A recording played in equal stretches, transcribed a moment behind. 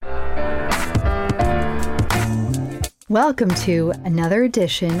Welcome to another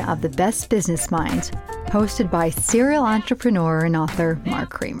edition of The Best Business Minds, hosted by serial entrepreneur and author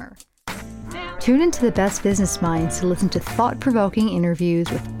Mark Kramer. Tune into The Best Business Minds to listen to thought-provoking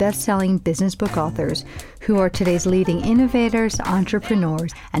interviews with best-selling business book authors who are today's leading innovators,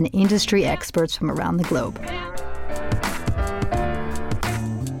 entrepreneurs, and industry experts from around the globe.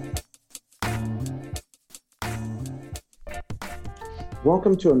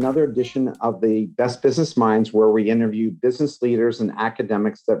 Welcome to another edition of the Best Business Minds, where we interview business leaders and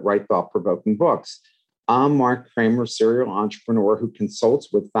academics that write thought-provoking books. I'm Mark Kramer, serial entrepreneur who consults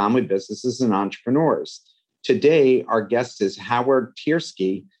with family businesses and entrepreneurs. Today, our guest is Howard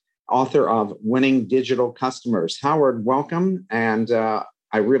Tiersky, author of Winning Digital Customers. Howard, welcome. And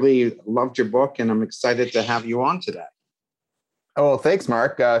I really loved your book, and I'm excited to have you on today. Oh, well, thanks,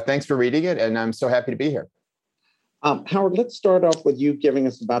 Mark. Thanks for reading it, and I'm so happy to be here. Howard, let's start off with you giving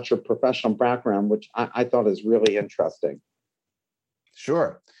us about your professional background, which I thought is really interesting.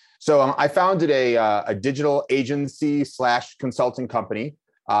 Sure. So I founded a digital agency / consulting company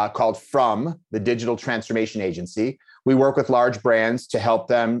called From, the Digital Transformation Agency. We work with large brands to help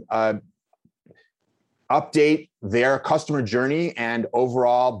them update their customer journey and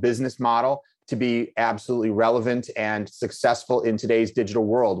overall business model to be absolutely relevant and successful in today's digital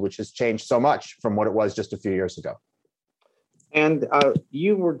world, which has changed so much from what it was just a few years ago. And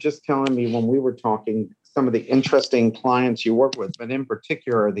you were just telling me when we were talking some of the interesting clients you work with, but in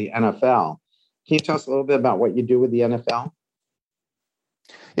particular, the NFL. Can you tell us a little bit about what you do with the NFL?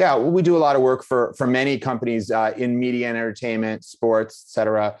 Yeah, well, we do a lot of work for many companies in media and entertainment, sports, et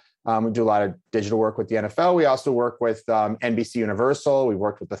cetera. We do a lot of digital work with the NFL. We also work with NBC Universal. We've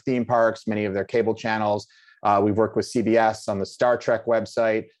worked with the theme parks, many of their cable channels. We've worked with CBS on the Star Trek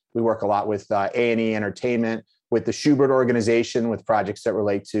website. We work a lot with A&E Entertainment, with the Schubert organization, with projects that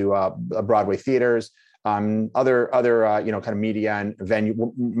relate to Broadway theaters, other kind of media and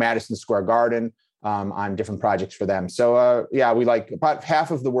venue, Madison Square Garden, on different projects for them. So we like about half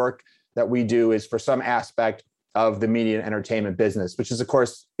of the work that we do is for some aspect of the media and entertainment business, which is, of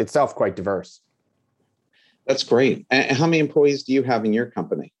course, itself quite diverse. That's great. And how many employees do you have in your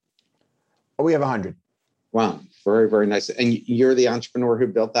company? Oh, we have 100. Wow, very, very nice. And you're the entrepreneur who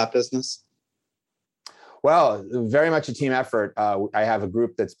built that business? Well, very much a team effort. I have a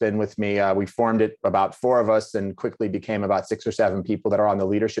group that's been with me. We formed it, about 4 of us, and quickly became about 6 or 7 people that are on the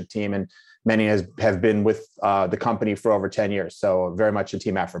leadership team. And many have been with the company for over 10 years. So very much a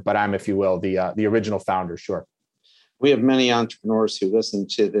team effort. But I'm, if you will, the original founder, sure. We have many entrepreneurs who listen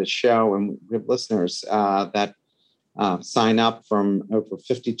to this show, and we have listeners that sign up from over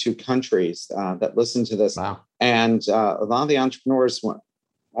 52 countries that listen to this. Wow. And a lot of the entrepreneurs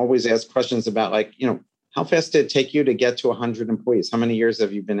always ask questions about, like, how fast did it take you to get to 100 employees? How many years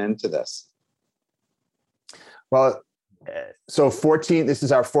have you been into this? Well, so 14, this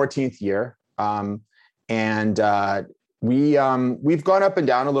is our 14th year. We've gone up and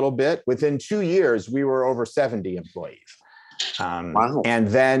down a little bit. Within 2 years, we were over 70 employees. Wow. And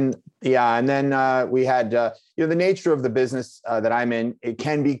then we had, the nature of the business that I'm in, it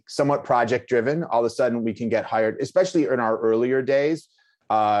can be somewhat project driven. All of a sudden we can get hired, especially in our earlier days.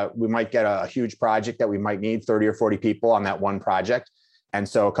 We might get a huge project that we might need 30 or 40 people on that one project. And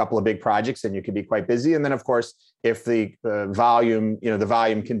so a couple of big projects, and you can be quite busy. And then, of course, if the volume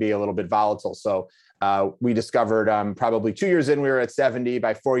can be a little bit volatile. So we discovered probably 2 years in, we were at 70.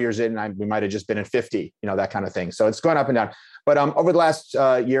 By 4 years in, we might have just been at 50, that kind of thing. So it's gone up and down. But over the last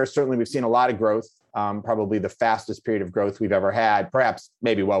year, certainly we've seen a lot of growth, probably the fastest period of growth we've ever had. Perhaps,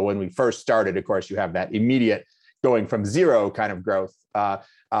 maybe, when we first started, of course, you have that immediate going from zero kind of growth,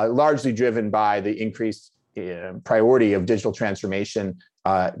 largely driven by the increased priority of digital transformation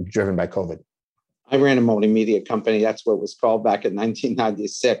driven by COVID. I ran a multimedia company. That's what it was called back in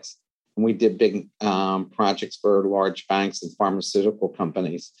 1996. And we did big projects for large banks and pharmaceutical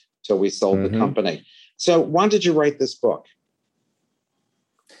companies. So we sold the company. So why did you write this book?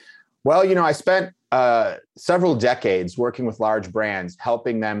 Well, I spent several decades working with large brands,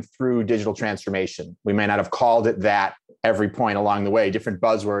 helping them through digital transformation. We may not have called it that every point along the way, different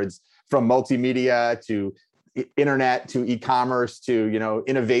buzzwords, from multimedia to internet to e-commerce to,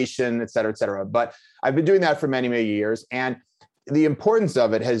 innovation, et cetera. But I've been doing that for many, many years. And the importance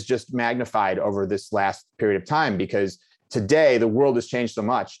of it has just magnified over this last period of time, because today the world has changed so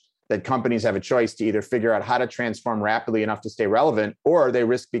much that companies have a choice to either figure out how to transform rapidly enough to stay relevant, or they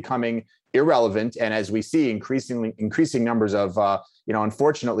risk becoming irrelevant. And as we see increasing numbers of,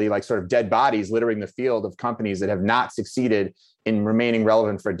 unfortunately, like sort of dead bodies littering the field of companies that have not succeeded in remaining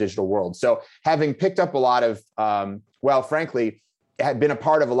relevant for a digital world. So having picked up a lot of, frankly, had been a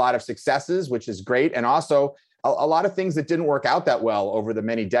part of a lot of successes, which is great. And also a lot of things that didn't work out that well over the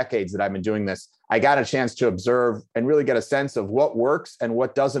many decades that I've been doing this. I got a chance to observe and really get a sense of what works and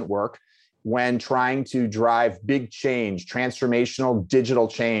what doesn't work when trying to drive big change, transformational digital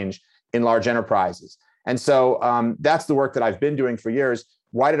change in large enterprises. And so that's the work that I've been doing for years.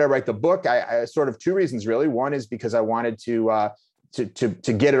 Why did I write the book? I sort of two reasons, really. One is because I wanted to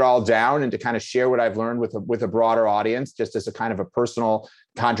get it all down and to kind of share what I've learned with a broader audience, just as a kind of a personal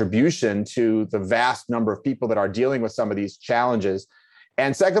contribution to the vast number of people that are dealing with some of these challenges.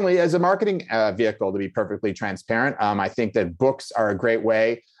 And secondly, as a marketing vehicle, to be perfectly transparent, I think that books are a great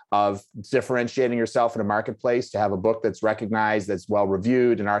way of differentiating yourself in a marketplace, to have a book that's recognized, that's well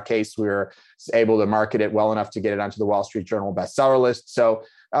reviewed. In our case, we were able to market it well enough to get it onto the Wall Street Journal bestseller list. So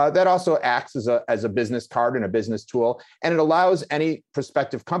that also acts as a business card and a business tool. And it allows any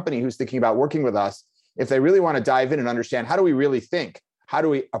prospective company who's thinking about working with us, if they really want to dive in and understand, how do we really think? How do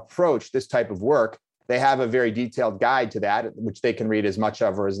we approach this type of work? They have a very detailed guide to that, which they can read as much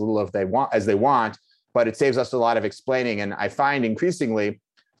of or as little as they want, but it saves us a lot of explaining. And I find increasingly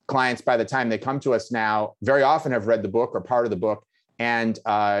clients, by the time they come to us now, very often have read the book or part of the book, and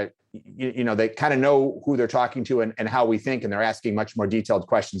they kind of know who they're talking to and how we think, and they're asking much more detailed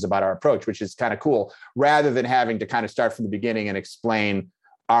questions about our approach, which is kind of cool, rather than having to kind of start from the beginning and explain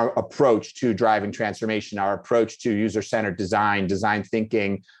our approach to driving transformation, our approach to user-centered design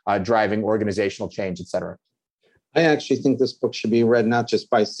thinking, driving organizational change, et cetera. I actually think this book should be read not just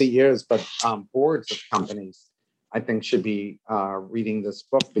by CEOs, but boards of companies. I think should be reading this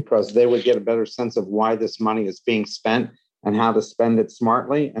book, because they would get a better sense of why this money is being spent and how to spend it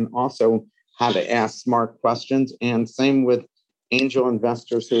smartly, and also how to ask smart questions. And same with angel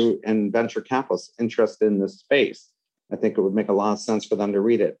investors and venture capitalists interested in this space. I think it would make a lot of sense for them to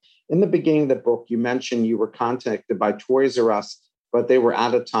read it. In the beginning of the book, you mentioned you were contacted by Toys R Us, but they were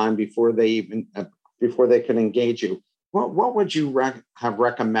out of time before they could engage you. What would you have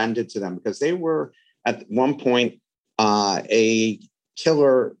recommended to them? Because they were at one point a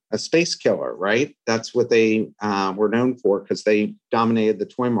space killer, right? That's what they were known for, because they dominated the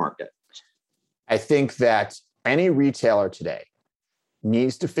toy market. I think that any retailer today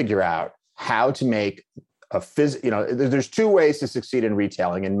needs to figure out how to make there's two ways to succeed in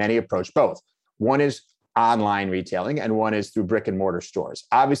retailing, and many approach both. One is online retailing, and one is through brick and mortar stores.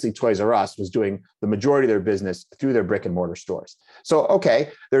 Obviously, Toys R Us was doing the majority of their business through their brick and mortar stores. So,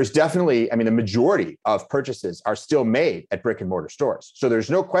 okay, there's definitely, the majority of purchases are still made at brick and mortar stores. So there's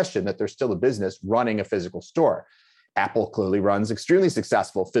no question that there's still a business running a physical store. Apple clearly runs extremely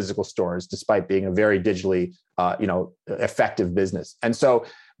successful physical stores, despite being a very digitally, effective business. And so,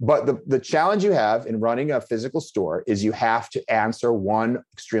 but the challenge you have in running a physical store is you have to answer one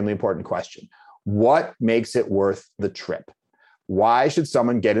extremely important question. What makes it worth the trip? Why should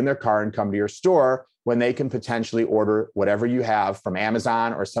someone get in their car and come to your store when they can potentially order whatever you have from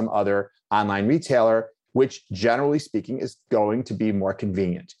Amazon or some other online retailer, which generally speaking is going to be more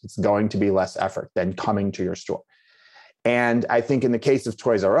convenient? It's going to be less effort than coming to your store. And I think in the case of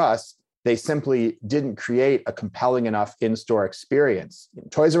Toys R Us, they simply didn't create a compelling enough in-store experience.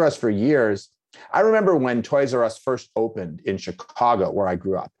 Toys R Us for years, I remember when Toys R Us first opened in Chicago, where I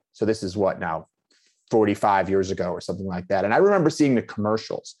grew up. So this is what now, 45 years ago or something like that. And I remember seeing the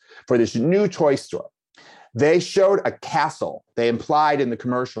commercials for this new toy store. They showed a castle. They implied in the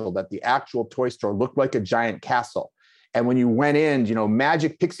commercial that the actual toy store looked like a giant castle. And when you went in,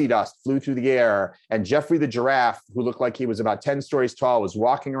 magic pixie dust flew through the air, and Jeffrey the giraffe, who looked like he was about 10 stories tall, was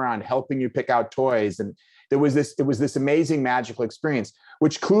walking around helping you pick out toys. And it was this amazing magical experience,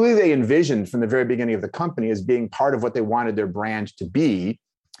 which clearly they envisioned from the very beginning of the company as being part of what they wanted their brand to be.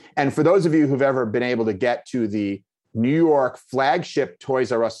 And for those of you who've ever been able to get to the New York flagship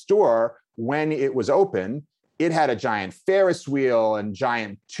Toys R Us store, when it was open, it had a giant Ferris wheel and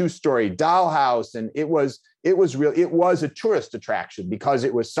giant 2-story dollhouse. And it was a tourist attraction because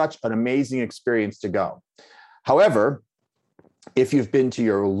it was such an amazing experience to go. However, if you've been to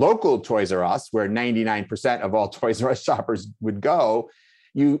your local Toys R Us, where 99% of all Toys R Us shoppers would go,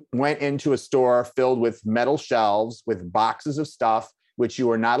 you went into a store filled with metal shelves with boxes of stuff, which you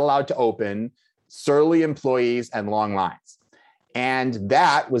were not allowed to open, surly employees, and long lines. And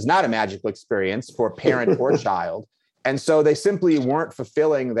that was not a magical experience for parent or child. And so they simply weren't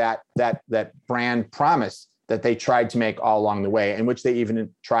fulfilling that brand promise that they tried to make all along the way, in which they even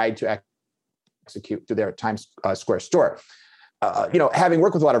tried to execute through their Times Square store. Having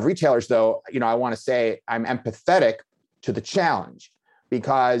worked with a lot of retailers, though, I want to say I'm empathetic to the challenge,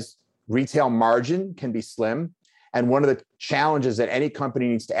 because retail margin can be slim. And one of the challenges that any company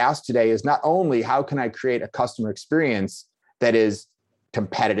needs to ask today is not only how can I create a customer experience that is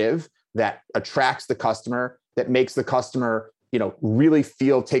competitive, that attracts the customer, that makes the customer, really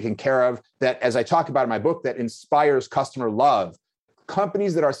feel taken care of, that, as I talk about in my book, that inspires customer love.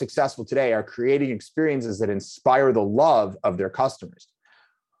 Companies that are successful today are creating experiences that inspire the love of their customers.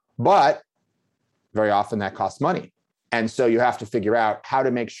 But very often that costs money. And so you have to figure out how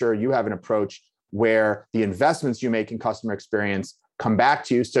to make sure you have an approach where the investments you make in customer experience come back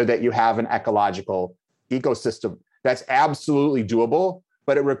to you so that you have an ecological ecosystem. That's absolutely doable,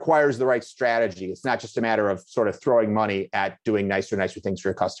 but it requires the right strategy. It's not just a matter of sort of throwing money at doing nicer things for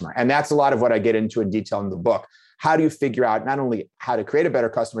your customer. And that's a lot of what I get into in detail in the book. How do you figure out not only how to create a better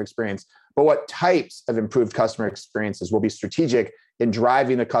customer experience, but what types of improved customer experiences will be strategic in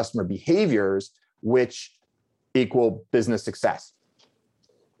driving the customer behaviors, which equal business success?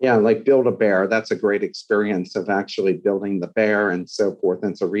 Yeah, like Build-A-Bear, that's a great experience of actually building the bear and so forth.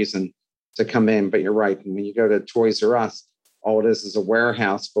 And it's a reason to come in. But you're right. When you go to Toys R Us, all it is a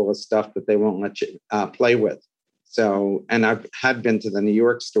warehouse full of stuff that they won't let you play with. So, and I've had been to the New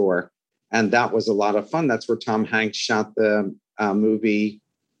York store, and that was a lot of fun. That's where Tom Hanks shot the movie.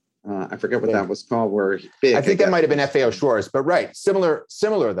 I forget what that was called. Where Big, I think that might have been FAO Schwartz, but right, similar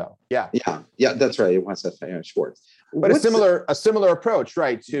though. Yeah, that's right. It was FAO Schwartz. But a similar approach,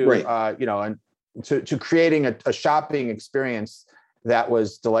 right? To and to creating a shopping experience that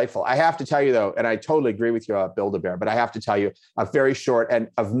was delightful. I have to tell you though, and I totally agree with you about Build-A-Bear, but I have to tell you a very short and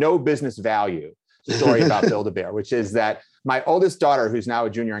of no business value story about Build-A-Bear, which is that my oldest daughter, who's now a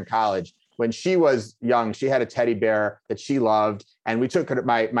junior in college, when she was young, she had a teddy bear that she loved, and we took her to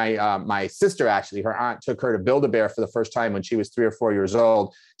my sister, actually, her aunt, took her to Build-A-Bear for the first time when she was 3 or 4 years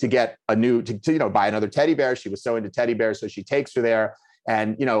old to get to buy another teddy bear. She was so into teddy bears, so she takes her there.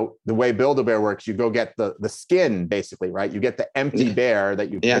 And the way Build-A-Bear works, you go get the skin, basically, right? You get the empty bear that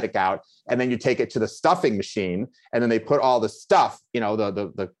you pick out, and then you take it to the stuffing machine, and then they put all the stuff,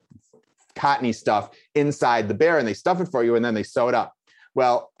 the cottony stuff inside the bear, and they stuff it for you, and then they sew it up.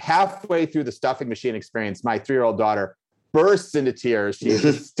 Well, halfway through the stuffing machine experience, my 3-year-old daughter bursts into tears. She is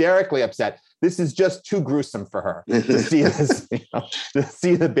hysterically upset. This is just too gruesome for her to see this, to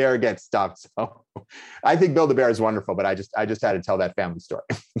see the bear get stuffed. So I think Build-A-Bear is wonderful, but I just had to tell that family story.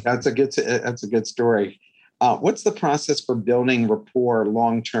 That's a good story. What's the process for building rapport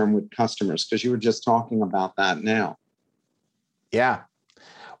long-term with customers? Because you were just talking about that now. Yeah.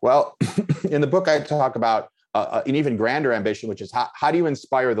 Well, in the book, I talk about an even grander ambition, which is how do you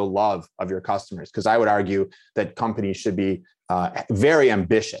inspire the love of your customers? Because I would argue that companies should be very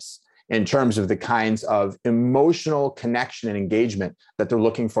ambitious in terms of the kinds of emotional connection and engagement that they're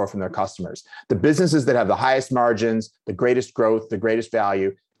looking for from their customers. The businesses that have the highest margins, the greatest growth, the greatest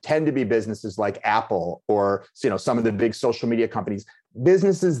value tend to be businesses like Apple or some of the big social media companies,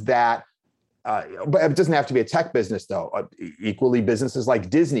 businesses that but it doesn't have to be a tech business, though. Equally, businesses like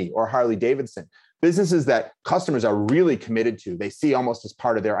Disney or Harley Davidson, businesses that customers are really committed to, they see almost as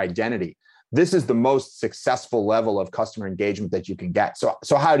part of their identity. This is the most successful level of customer engagement that you can get.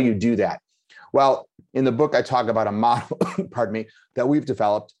 So how do you do that? Well, in the book, I talk about a model, that we've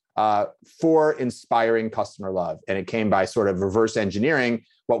developed for inspiring customer love. And it came by sort of reverse engineering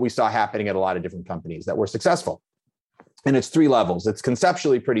what we saw happening at a lot of different companies that were successful. And it's 3 levels. It's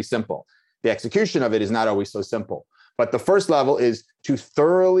conceptually pretty simple. The execution of it is not always so simple. But the first level is to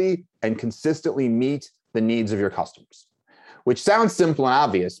thoroughly and consistently meet the needs of your customers, which sounds simple and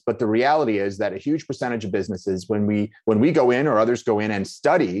obvious, but the reality is that a huge percentage of businesses, when we go in or others go in and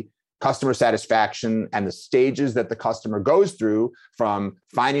study customer satisfaction and the stages that the customer goes through, from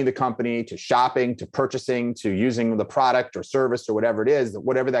finding the company to shopping to purchasing to using the product or service or whatever it is,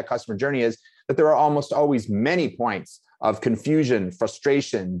 whatever that customer journey is, that there are almost always many points of confusion,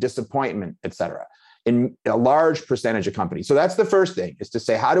 frustration, disappointment, et cetera, in a large percentage of companies. So that's the first thing, is to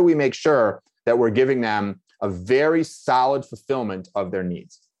say, how do we make sure that we're giving them a very solid fulfillment of their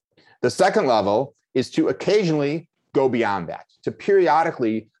needs? The second level is to occasionally go beyond that, to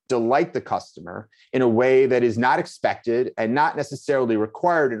periodically delight the customer in a way that is not expected and not necessarily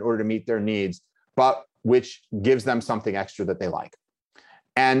required in order to meet their needs, but which gives them something extra that they like.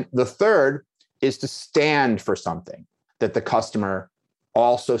 And the third is to stand for something that the customer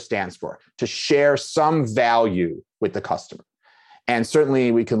also stands for, to share some value with the customer. And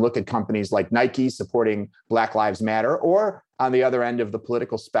certainly we can look at companies like Nike supporting Black Lives Matter, or on the other end of the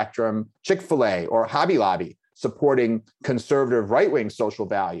political spectrum, Chick-fil-A or Hobby Lobby supporting conservative right-wing social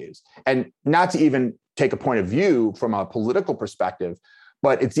values. And not to even take a point of view from a political perspective,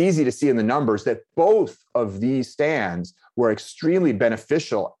 but it's easy to see in the numbers that both of these stands were extremely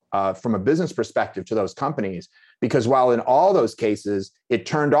beneficial from a business perspective to those companies, because while in all those cases, it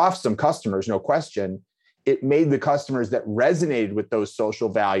turned off some customers, no question, it made the customers that resonated with those social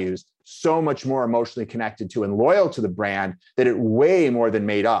values so much more emotionally connected to and loyal to the brand that it way more than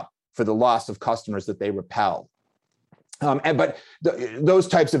made up for the loss of customers that they repelled. But those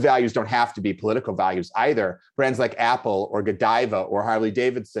types of values don't have to be political values either. Brands like Apple or Godiva or Harley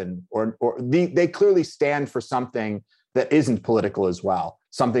Davidson, they clearly stand for something that isn't political as well.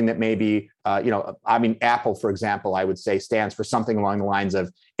 Something that maybe, Apple, for example, I would say stands for something along the lines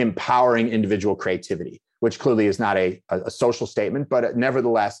of empowering individual creativity, which clearly is not a social statement, but it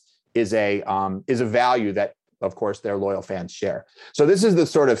nevertheless is a value that, of course, their loyal fans share. So this is the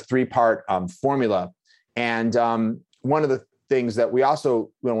sort of three-part formula. And one of the things that we also,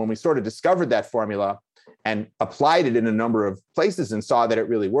 when we sort of discovered that formula and applied it in a number of places and saw that it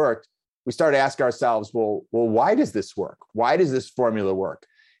really worked, we started to ask ourselves, well, why does this work? Why does this formula work?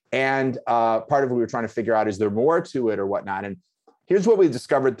 And part of what we were trying to figure out, is there more to it or whatnot? And here's what we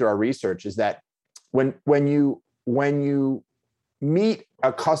discovered through our research is that when you meet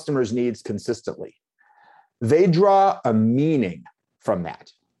a customer's needs consistently, they draw a meaning from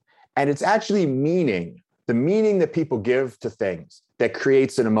that. And it's actually the meaning that people give to things that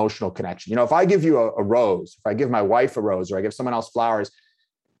creates an emotional connection. If I give you a rose, if I give my wife a rose, or I give someone else flowers,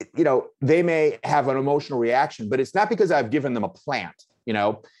 they may have an emotional reaction, but it's not because I've given them a plant,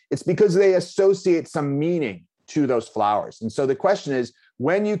 it's because they associate some meaning to those flowers. And so the question is,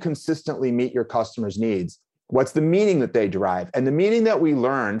 when you consistently meet your customers' needs, what's the meaning that they derive? And the meaning that we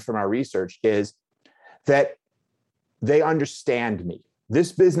learned from our research is that they understand me.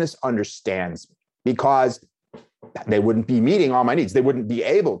 This business understands me, because they wouldn't be meeting all my needs. They wouldn't be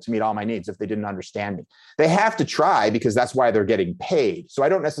able to meet all my needs if they didn't understand me. They have to try, because that's why they're getting paid. So I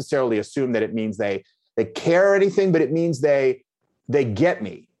don't necessarily assume that it means they care or anything, but it means they get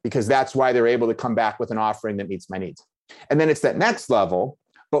me, because that's why they're able to come back with an offering that meets my needs. And then it's that next level.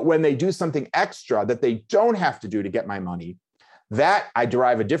 But when they do something extra that they don't have to do to get my money, that I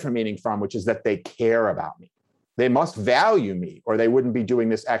derive a different meaning from, which is that they care about me. They must value me, or they wouldn't be doing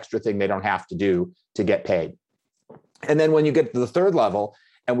this extra thing they don't have to do to get paid. And then when you get to the third level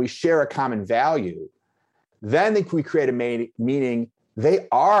and we share a common value, then we create a meaning. They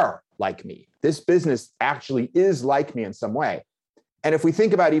are like me. This business actually is like me in some way. And if we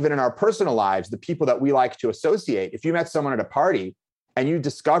think about even in our personal lives, the people that we like to associate, if you met someone at a party and you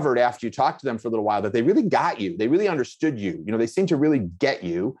discovered after you talked to them for a little while that they really got you, they really understood you, they seem to really get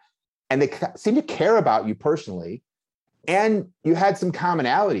you, and they seem to care about you personally, and you had some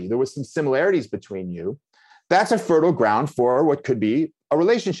commonality, there was some similarities between you, that's a fertile ground for what could be a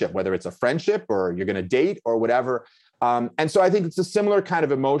relationship, whether it's a friendship or you're going to date or whatever. And so I think it's a similar kind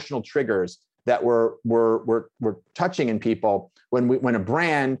of emotional triggers that we're touching in people when a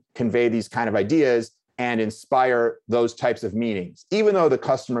brand convey these kind of ideas and inspire those types of meanings. Even though the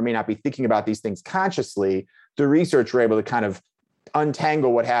customer may not be thinking about these things consciously, the research were able to kind of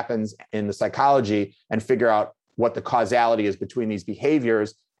untangle what happens in the psychology and figure out what the causality is between these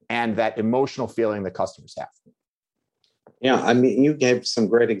behaviors and that emotional feeling that customers have. Yeah, I mean, you gave some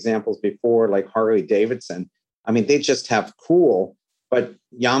great examples before, like Harley Davidson. I mean, they just have cool, but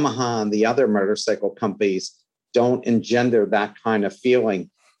Yamaha and the other motorcycle companies don't engender that kind of feeling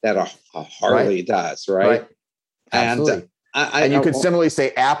that a Harley does, right? Absolutely. And you could similarly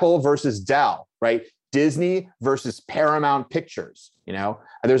say Apple versus Dell, right? Disney versus Paramount Pictures, And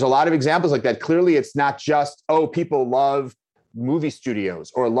there's a lot of examples like that. Clearly, it's not just, people love movie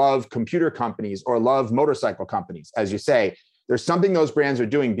studios or love computer companies or love motorcycle companies. As you say, there's something those brands are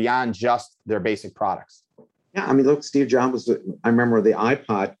doing beyond just their basic products. Yeah, I mean, look, Steve Jobs, I remember the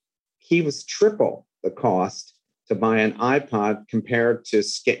iPod, he was triple the cost to buy an iPod compared to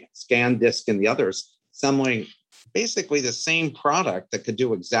ScanDisk and the others, selling basically the same product that could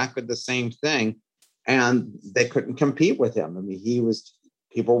do exactly the same thing, and they couldn't compete with him. I mean,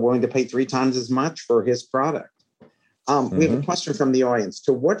 people were willing to pay 3 times as much for his product. We have a question from the audience.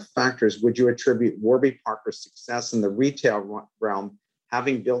 To what factors would you attribute Warby Parker's success in the retail realm,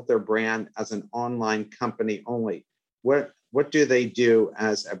 having built their brand as an online company only? What do they do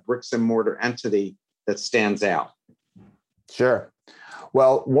as a bricks and mortar entity that stands out? Sure.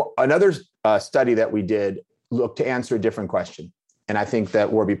 Well, another study that we did looked to answer a different question. And I think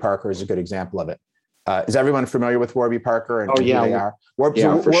that Warby Parker is a good example of it. Is everyone familiar with Warby Parker and who they are?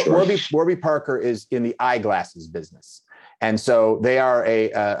 Warby Parker is in the eyeglasses business. And so they are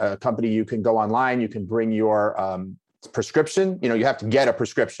a company. You can go online, you can bring your prescription. You have to get a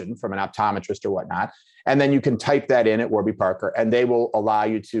prescription from an optometrist or whatnot. And then you can type that in at Warby Parker, and they will allow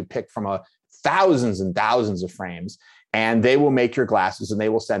you to pick from thousands and thousands of frames, and they will make your glasses and they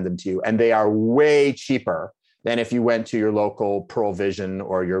will send them to you. And they are way cheaper than if you went to your local Pearl Vision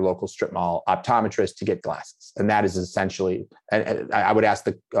or your local strip mall optometrist to get glasses. And that is essentially, and I would ask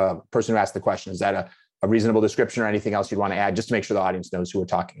the person who asked the question, is that a reasonable description or anything else you'd want to add, just to make sure the audience knows who we're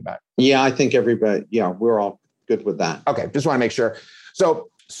talking about? Yeah, I think everybody, we're all good with that. Okay, just want to make sure. So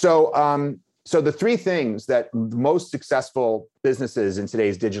the three things that most successful businesses in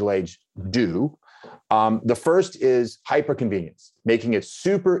today's digital age do, the first is hyperconvenience, making it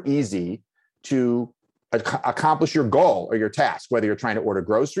super easy to accomplish your goal or your task, whether you're trying to order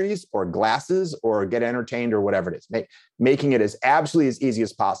groceries or glasses or get entertained or whatever it is, making it as absolutely as easy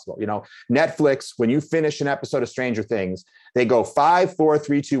as possible. Netflix, when you finish an episode of Stranger Things, they go 5, 4,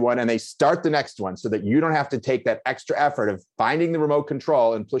 3, 2, 1, and they start the next one so that you don't have to take that extra effort of finding the remote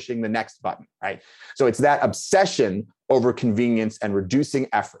control and pushing the next button, right? So it's that obsession over convenience and reducing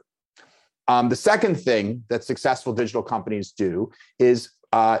effort. The second thing that successful digital companies do is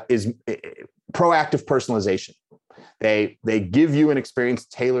proactive personalization. They give you an experience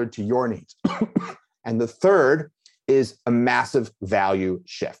tailored to your needs. And the third is a massive value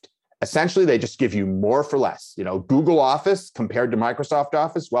shift. Essentially, they just give you more for less. Google Office compared to Microsoft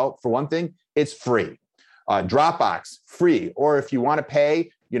Office, well, for one thing, it's free. Dropbox, free. Or if you want to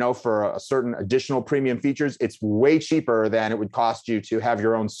pay, for a certain additional premium features, it's way cheaper than it would cost you to have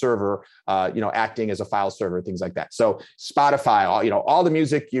your own server, acting as a file server, things like that. So Spotify, all the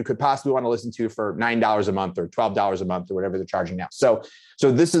music you could possibly want to listen to for $9 a month or $12 a month or whatever they're charging now. So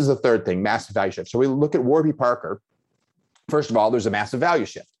this is the third thing, massive value shift. So we look at Warby Parker. First of all, there's a massive value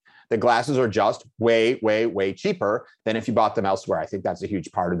shift. The glasses are just way, way, way cheaper than if you bought them elsewhere. I think that's a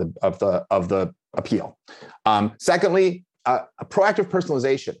huge part of the appeal. Secondly, a proactive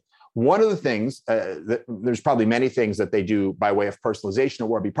personalization. One of the things, there's probably many things that they do by way of personalization at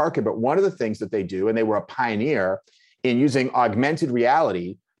Warby Parker, but one of the things that they do, and they were a pioneer in using augmented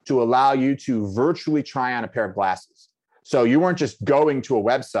reality to allow you to virtually try on a pair of glasses. So you weren't just going to a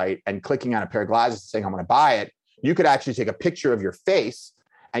website and clicking on a pair of glasses and saying, I'm going to buy it. You could actually take a picture of your face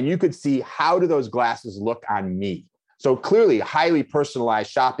and you could see, how do those glasses look on me? So clearly, highly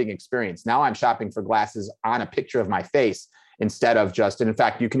personalized shopping experience. Now I'm shopping for glasses on a picture of my face instead of just, and in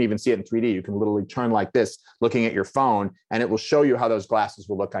fact, you can even see it in 3D. You can literally turn like this, looking at your phone, and it will show you how those glasses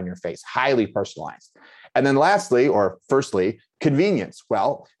will look on your face. Highly personalized. And then lastly, or firstly, convenience.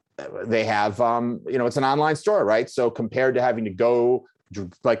 Well, they have, it's an online store, right? So compared to having to go,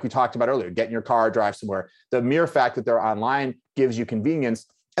 like we talked about earlier, get in your car, drive somewhere, the mere fact that they're online gives you convenience.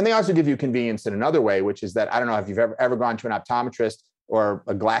 And they also give you convenience in another way, which is that, I don't know if you've ever gone to an optometrist or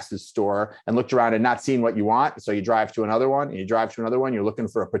a glasses store and looked around and not seen what you want. So you drive to another one and you drive to another one. You're looking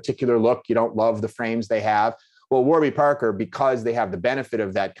for a particular look. You don't love the frames they have. Well, Warby Parker, because they have the benefit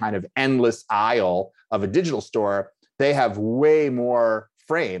of that kind of endless aisle of a digital store, they have way more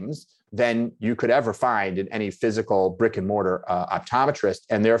frames than you could ever find in any physical brick and mortar optometrist.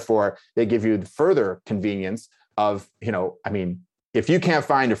 And therefore, they give you the further convenience of, if you can't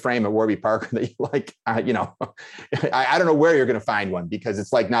find a frame at Warby Parker that you like, I don't know where you're going to find one, because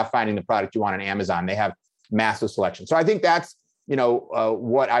it's like not finding the product you want on Amazon. They have massive selection. So I think that's,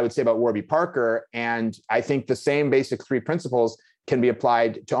 what I would say about Warby Parker. And I think the same basic three principles can be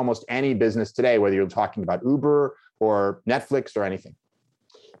applied to almost any business today, whether you're talking about Uber or Netflix or anything.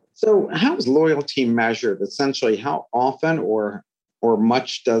 So how is loyalty measured? Essentially, how often or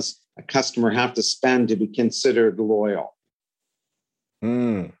much does a customer have to spend to be considered loyal?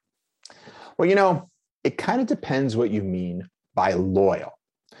 Well, it kind of depends what you mean by loyal.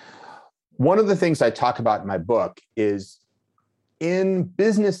 One of the things I talk about in my book is in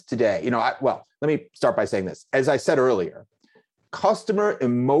business today, let me start by saying this. As I said earlier, customer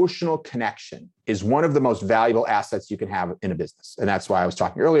emotional connection is one of the most valuable assets you can have in a business. And that's why I was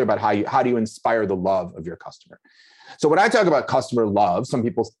talking earlier about how do you inspire the love of your customer? So when I talk about customer love, some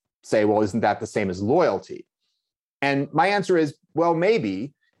people say, well, isn't that the same as loyalty? And my answer is, well,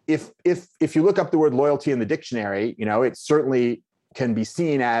 maybe. If you look up the word loyalty in the dictionary, it certainly can be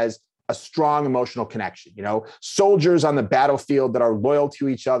seen as a strong emotional connection. Soldiers on the battlefield that are loyal to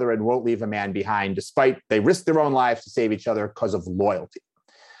each other and won't leave a man behind, despite they risk their own lives to save each other because of loyalty.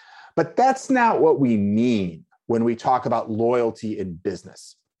 But that's not what we mean when we talk about loyalty in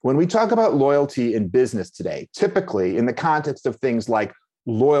business. When we talk about loyalty in business today, typically in the context of things like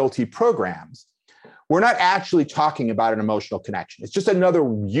loyalty programs, we're not actually talking about an emotional connection. It's just another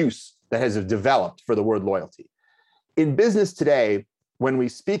use that has developed for the word loyalty. In business today, when we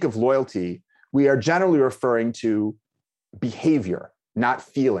speak of loyalty, we are generally referring to behavior, not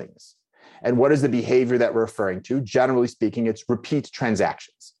feelings. And what is the behavior that we're referring to? Generally speaking, it's repeat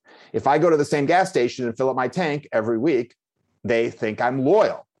transactions. If I go to the same gas station and fill up my tank every week, they think I'm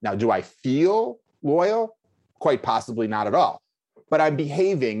loyal. Now, do I feel loyal? quite possibly not at all. But I'm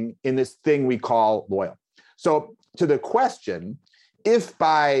behaving in this thing we call loyal. So to the question, if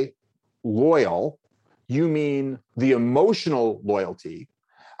by loyal, you mean the emotional loyalty,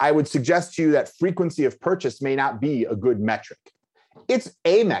 I would suggest to you that frequency of purchase may not be a good metric. It's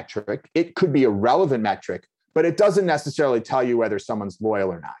a metric. It could be a relevant metric, but it doesn't necessarily tell you whether someone's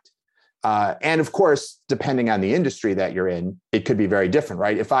loyal or not. And of course, depending on the industry that you're in, it could be very different,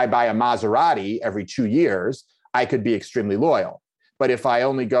 right? If I buy a Maserati every 2 years, I could be extremely loyal. But if I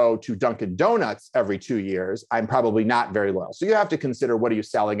only go to Dunkin' Donuts every 2 years, I'm probably not very loyal. So you have to consider, what are you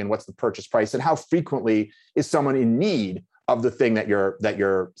selling and what's the purchase price and how frequently is someone in need of the thing that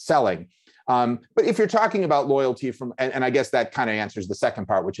you're selling. But if you're talking about loyalty and I guess that kind of answers the second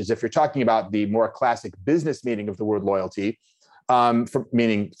part, which is if you're talking about the more classic business meaning of the word loyalty,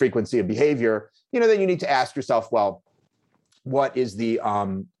 meaning frequency of behavior, then you need to ask yourself, well, what is the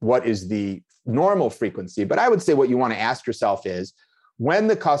normal frequency? But I would say what you want to ask yourself is, when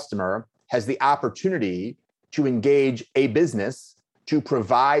the customer has the opportunity to engage a business to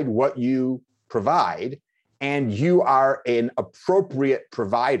provide what you provide, and you are an appropriate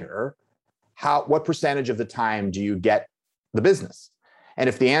provider, what percentage of the time do you get the business? And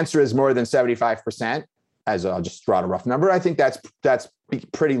if the answer is more than 75%, as I'll just throw out a rough number, I think that's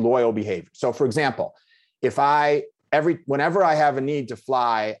pretty loyal behavior. So for example, whenever I have a need to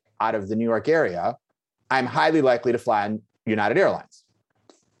fly out of the New York area, I'm highly likely to fly on United Airlines,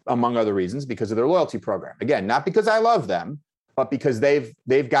 among other reasons, because of their loyalty program. Again, not because I love them, but because they've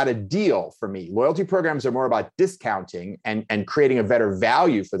got a deal for me. Loyalty programs are more about discounting and creating a better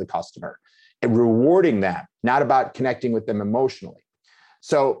value for the customer and rewarding them, not about connecting with them emotionally.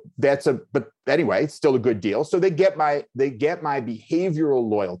 So but anyway, it's still a good deal. So they get my behavioral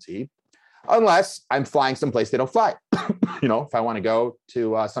loyalty, unless I'm flying someplace they don't fly. If I want to go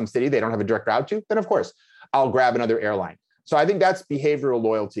to some city they don't have a direct route to, then of course I'll grab another airline. So I think that's behavioral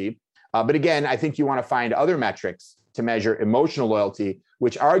loyalty. But again, I think you want to find other metrics to measure emotional loyalty,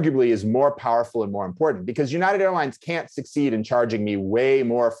 which arguably is more powerful and more important, because United Airlines can't succeed in charging me way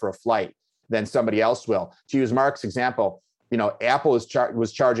more for a flight than somebody else will. To use Mark's example, Apple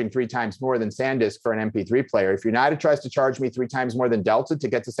was charging 3 times more than SanDisk for an MP3 player. If United tries to charge me 3 times more than Delta to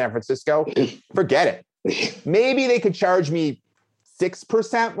get to San Francisco, forget it. Maybe they could charge me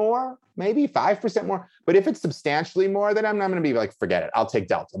 6% more, maybe 5% more. But if it's substantially more, then I'm not going to be like, forget it, I'll take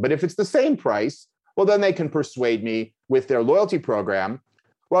Delta. But if it's the same price, well, then they can persuade me with their loyalty program.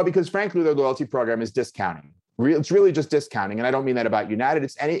 Well, because frankly, their loyalty program is discounting. It's really just discounting. And I don't mean that about United.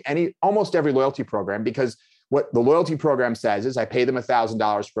 It's almost every loyalty program, because what the loyalty program says is I pay them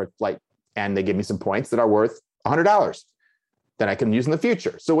 $1,000 for a flight and they give me some points that are worth $100 that I can use in the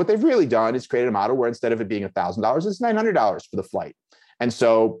future. So what they've really done is created a model where instead of it being $1,000, it's $900 for the flight. And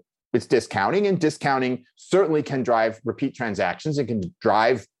so it's discounting, and discounting certainly can drive repeat transactions. It can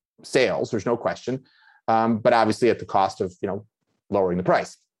drive sales, there's no question, but obviously at the cost of lowering the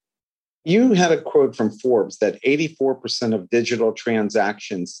price. You had a quote from Forbes that 84% of digital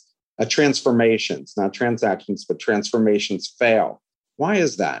transactions, transformations, not transactions, but transformations fail. Why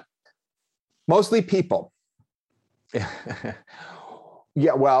is that? Mostly people.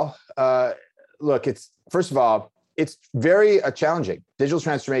 Yeah, well, look, first of all, it's very challenging. Digital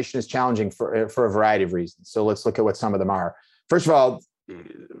transformation is challenging for a variety of reasons. So let's look at what some of them are. First of all,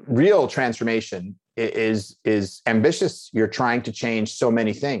 real transformation is ambitious. You're trying to change so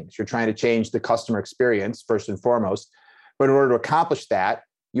many things. You're trying to change the customer experience first and foremost. But in order to accomplish that,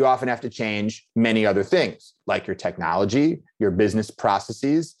 you often have to change many other things, like your technology, your business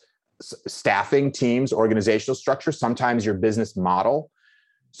processes, staffing, teams, organizational structure, sometimes your business model.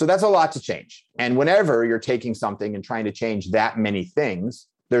 So that's a lot to change. And whenever you're taking something and trying to change that many things,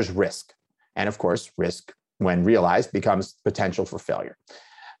 there's risk. And of course, risk, when realized, becomes potential for failure.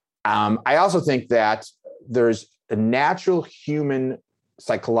 I also think that there's a natural human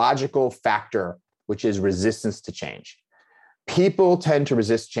psychological factor, which is resistance to change. People tend to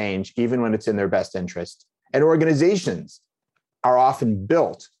resist change even when it's in their best interest. And organizations are often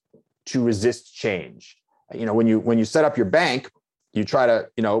built to resist change. When you set up your bank, you try to,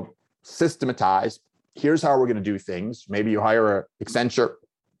 systematize, here's how we're going to do things. Maybe you hire an Accenture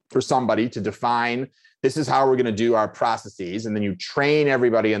or somebody to define, this is how we're going to do our processes. And then you train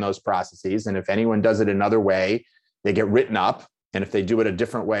everybody in those processes. And if anyone does it another way, they get written up. And if they do it a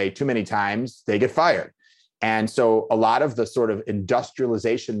different way too many times, they get fired. And so a lot of the sort of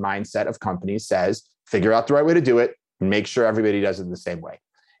industrialization mindset of companies says, figure out the right way to do it and make sure everybody does it the same way.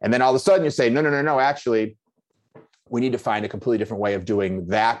 And then all of a sudden you say, no, actually, we need to find a completely different way of doing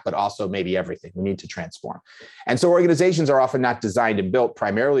that, but also maybe everything. We need to transform. And so organizations are often not designed and built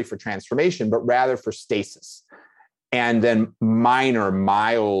primarily for transformation, but rather for stasis. and then minor,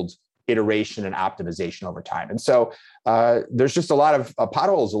 mild iteration and optimization over time. And so there's just a lot of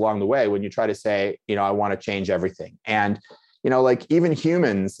potholes along the way when you try to say, I want to change everything. And, like even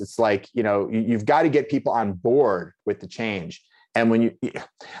humans, it's like, you've got to get people on board with the change. And when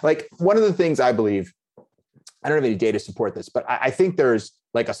like one of the things I believe, I don't have any data to support this, but I think there's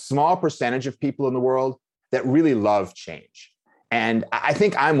like a small percentage of people in the world that really love change. And I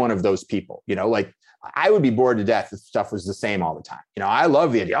think I'm one of those people, like I would be bored to death if stuff was the same all the time. I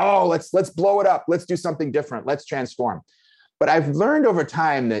love the idea. Oh, let's blow it up. Let's do something different. Let's transform. But I've learned over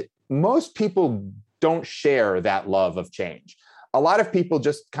time that most people don't share that love of change. A lot of people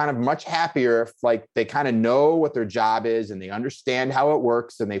just kind of much happier if like they kind of know what their job is and they understand how it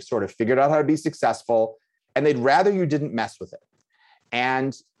works and they've sort of figured out how to be successful, and they'd rather you didn't mess with it.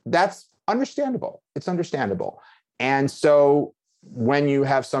 And that's understandable. It's understandable. And so when you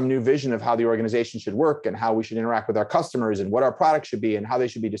have some new vision of how the organization should work and how we should interact with our customers and what our products should be and how they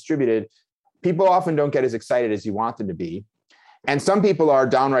should be distributed, people often don't get as excited as you want them to be. And some people are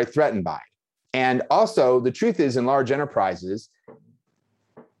downright threatened by it. And also the truth is in large enterprises,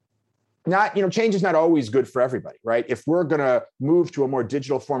 change is not always good for everybody, right? If we're going to move to a more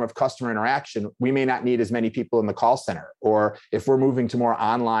digital form of customer interaction, we may not need as many people in the call center. Or if we're moving to more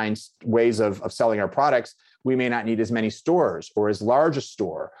online ways of selling our products, we may not need as many stores or as large a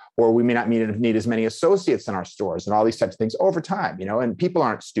store, or we may not need as many associates in our stores and all these types of things over time, and people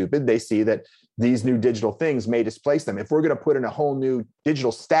aren't stupid. They see that these new digital things may displace them. If we're going to put in a whole new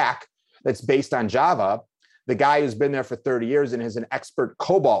digital stack that's based on Java, the guy who's been there for 30 years and is an expert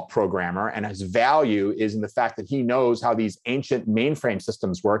COBOL programmer, and his value is in the fact that he knows how these ancient mainframe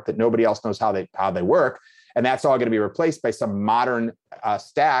systems work that nobody else knows how they work. And that's all going to be replaced by some modern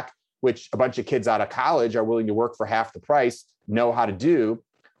stack, which a bunch of kids out of college are willing to work for half the price, know how to do.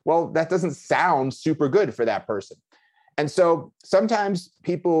 Well, that doesn't sound super good for that person. And so sometimes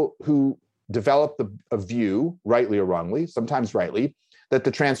people who develop a view, rightly or wrongly, sometimes rightly, that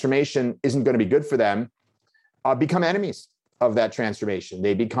the transformation isn't going to be good for them, become enemies of that transformation.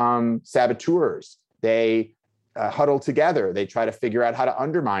 They become saboteurs. They huddle together. They try to figure out how to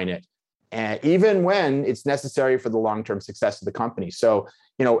undermine it, and even when it's necessary for the long-term success of the company. So,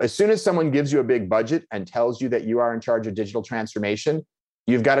 as soon as someone gives you a big budget and tells you that you are in charge of digital transformation,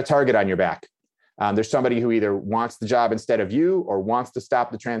 you've got a target on your back. There's somebody who either wants the job instead of you or wants to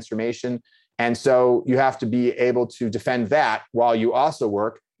stop the transformation. And so you have to be able to defend that while you also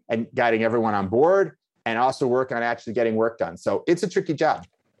work and guiding everyone on board and also work on actually getting work done. So it's a tricky job.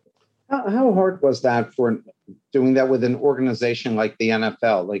 How hard was that for doing that with an organization like the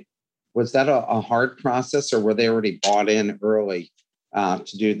NFL? Like, was that a hard process, or were they already bought in early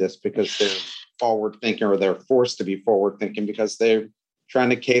to do this because they're forward thinking, or they're forced to be forward thinking because they're trying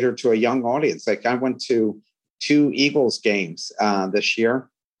to cater to a young audience? Like, I went to 2 Eagles games this year,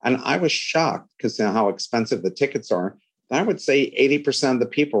 and I was shocked because of how expensive the tickets are. I would say 80% of the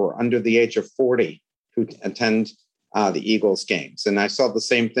people are under the age of 40 who attend the Eagles games. And I saw the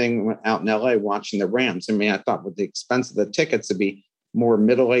same thing out in LA watching the Rams. I mean, I thought with the expense of the tickets, it'd be more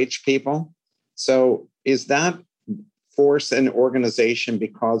middle-aged people. So is that force an organization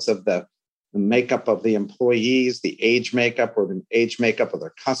because of the makeup of the employees, the age makeup, or the age makeup of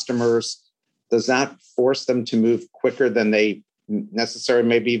their customers? Does that force them to move quicker than they necessarily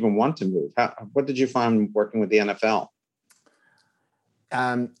maybe even want to move? What did you find working with the NFL?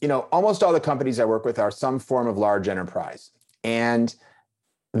 Almost all the companies I work with are some form of large enterprise, and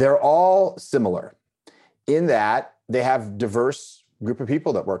they're all similar in that they have diverse group of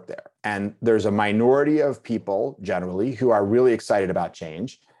people that work there. And there's a minority of people generally who are really excited about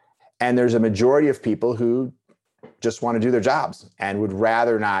change. And there's a majority of people who just want to do their jobs and would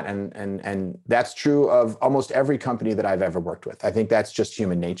rather not. And that's true of almost every company that I've ever worked with. I think that's just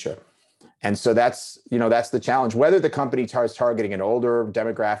human nature. And so that's the challenge. Whether the company is targeting an older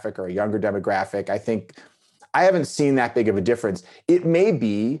demographic or a younger demographic, I haven't seen that big of a difference. It may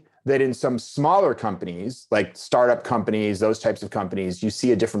be that in some smaller companies, like startup companies, those types of companies, you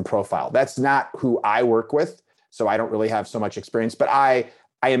see a different profile. That's not who I work with, so I don't really have so much experience. But I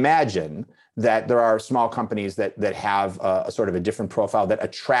imagine that there are small companies that have a sort of a different profile that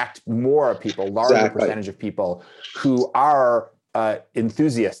attract more people, larger percentage of people who are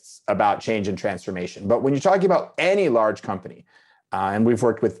enthusiasts about change and transformation. But when you're talking about any large company, and we've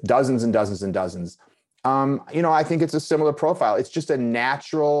worked with dozens and dozens and dozens, I think it's a similar profile. It's just a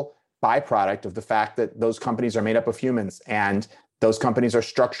natural byproduct of the fact that those companies are made up of humans, and those companies are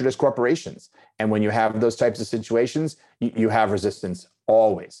structured as corporations. And when you have those types of situations, you have resistance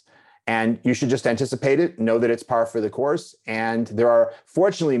always. And you should just anticipate it, know that it's par for the course. And there are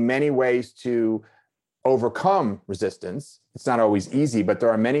fortunately many ways to overcome resistance. It's not always easy, but there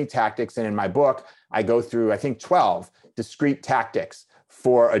are many tactics. And in my book, I go through, I think, 12 discrete tactics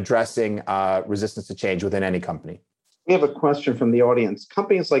for addressing resistance to change within any company. We have a question from the audience.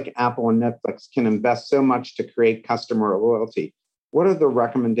 Companies like Apple and Netflix can invest so much to create customer loyalty. What are the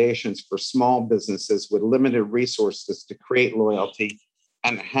recommendations for small businesses with limited resources to create loyalty,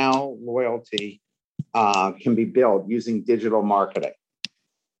 and how loyalty can be built using digital marketing?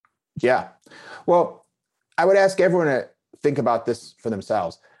 Yeah. Well, I would ask everyone to think about this for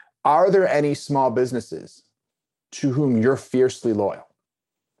themselves. Are there any small businesses to whom you're fiercely loyal?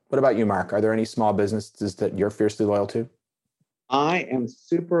 What about you, Mark? Are there any small businesses that you're fiercely loyal to? I am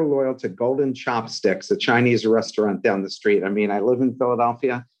super loyal to Golden Chopsticks, a Chinese restaurant down the street. I mean, I live in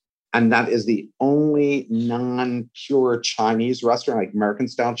Philadelphia, and that is the only non-pure Chinese restaurant, like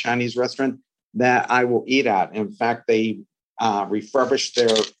American-style Chinese restaurant, that I will eat at. In fact, they refurbished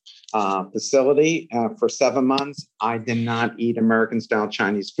their facility for 7 months. I did not eat American-style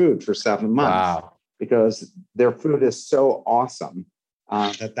Chinese food for 7 months because their food is so awesome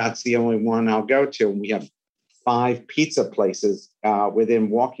that's the only one I'll go to. And we have 5 pizza places within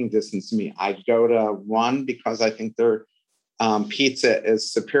walking distance of me. I go to one because I think their pizza is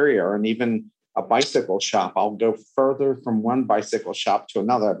superior, and even a bicycle shop. I'll go further from one bicycle shop to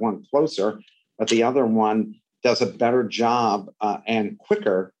another. I have one closer, but the other one does a better job and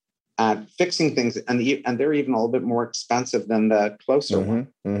quicker at fixing things. And they're even a little bit more expensive than the closer one.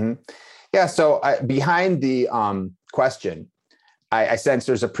 Mm-hmm. Yeah. So behind the question, I sense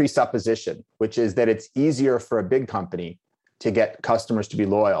there's a presupposition, which is that it's easier for a big company to get customers to be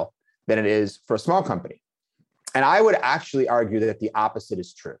loyal than it is for a small company. And I would actually argue that the opposite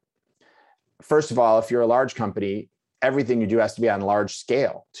is true. First of all, if you're a large company, everything you do has to be on large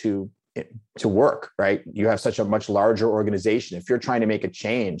scale to work, right? You have such a much larger organization. If you're trying to make a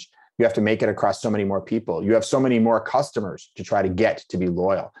change, you have to make it across so many more people. You have so many more customers to try to get to be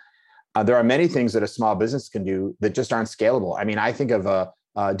loyal. There are many things that a small business can do that just aren't scalable. I mean, I think of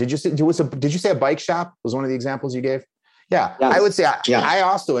did you say a bike shop was one of the examples you gave? Yeah, yes. I would say I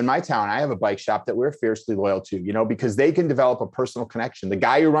also, in my town, I have a bike shop that we're fiercely loyal to, because they can develop a personal connection. The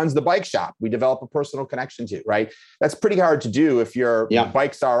guy who runs the bike shop, we develop a personal connection to, right? That's pretty hard to do if your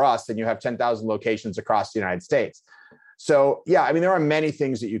Bikes Are Us and you have 10,000 locations across the United States. So yeah, I mean, there are many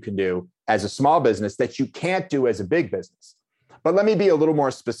things that you can do as a small business that you can't do as a big business. But let me be a little more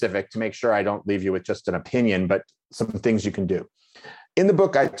specific to make sure I don't leave you with just an opinion, but some things you can do. In the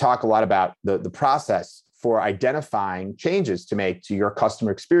book, I talk a lot about the process for identifying changes to make to your customer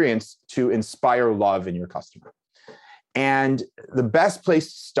experience to inspire love in your customer. And the best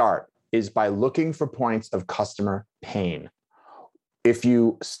place to start is by looking for points of customer pain. If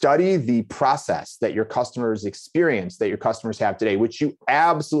you study the process that your customers experience, that your customers have today, which you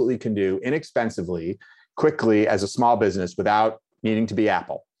absolutely can do inexpensively, quickly as a small business without needing to be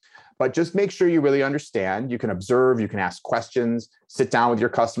Apple. But just make sure you really understand. You can observe, you can ask questions, sit down with your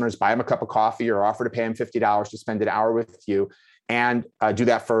customers, buy them a cup of coffee or offer to pay them $50 to spend an hour with you, and do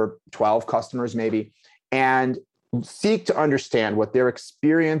that for 12 customers maybe, and seek to understand what their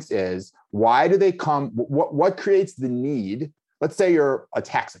experience is. Why do they come? What creates the need? Let's say you're a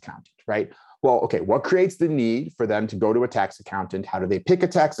tax accountant, right? Well, okay, what creates the need for them to go to a tax accountant? How do they pick a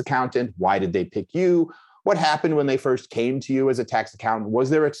tax accountant? Why did they pick you? What happened when they first came to you as a tax accountant?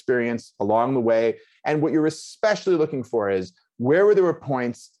 Was their experience along the way? And what you're especially looking for is where there were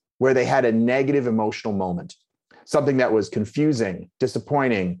points where they had a negative emotional moment, something that was confusing,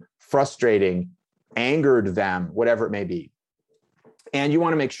 disappointing, frustrating, angered them, whatever it may be. And you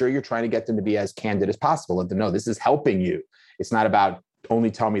want to make sure you're trying to get them to be as candid as possible. Let them know this is helping you. It's not about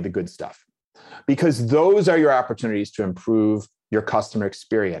only tell me the good stuff. Because those are your opportunities to improve your customer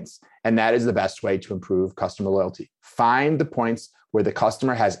experience. And that is the best way to improve customer loyalty. Find the points where the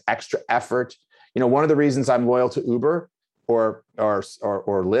customer has extra effort. One of the reasons I'm loyal to Uber or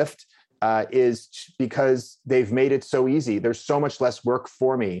Lyft is because they've made it so easy. There's so much less work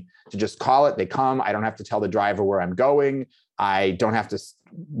for me to just call it. They come. I don't have to tell the driver where I'm going. I don't have to,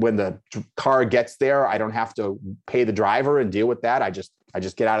 when the car gets there, I don't have to pay the driver and deal with that. I just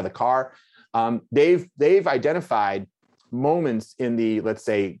get out of the car. They've identified moments in the, let's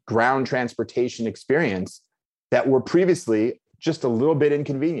say, ground transportation experience that were previously just a little bit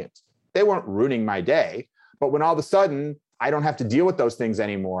inconvenient. They weren't ruining my day, but when all of a sudden I don't have to deal with those things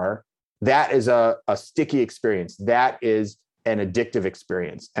anymore, that is a sticky experience. That is an addictive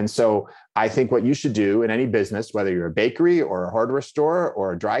experience. And so I think what you should do in any business, whether you're a bakery or a hardware store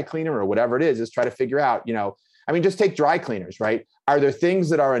or a dry cleaner or whatever it is try to figure out, just take dry cleaners, right? Are there things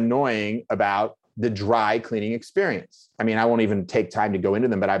that are annoying about the dry cleaning experience. I mean, I won't even take time to go into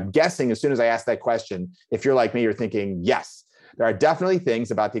them, but I'm guessing as soon as I ask that question, if you're like me, you're thinking, yes, there are definitely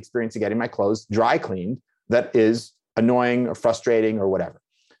things about the experience of getting my clothes dry cleaned that is annoying or frustrating or whatever.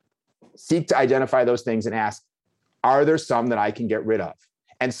 Seek to identify those things and ask, are there some that I can get rid of?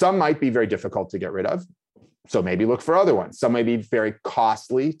 And some might be very difficult to get rid of. So maybe look for other ones. Some may be very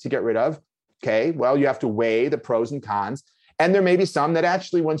costly to get rid of. Okay, well, you have to weigh the pros and cons. And there may be some that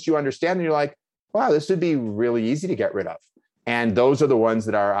actually, once you understand them, you're like, wow, this would be really easy to get rid of. And those are the ones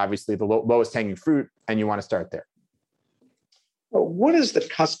that are obviously the lowest hanging fruit, and you want to start there. What is the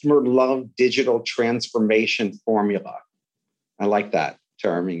customer love digital transformation formula? I like that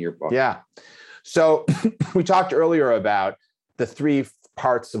term in your book. Yeah. So we talked earlier about the three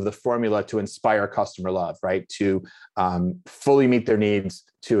parts of the formula to inspire customer love, right? To fully meet their needs,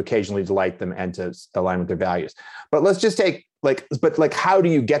 to occasionally delight them, and to align with their values. But let's just take how do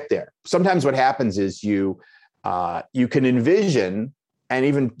you get there? Sometimes what happens is you can envision, and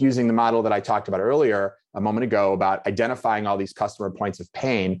even using the model that I talked about earlier a moment ago about identifying all these customer points of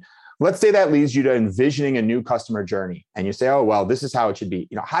pain. Let's say that leads you to envisioning a new customer journey, and you say, oh, well, this is how it should be.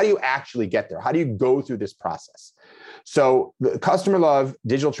 How do you actually get there? How do you go through this process? So the customer love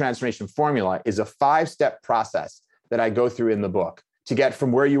digital transformation formula is a 5-step process that I go through in the book to get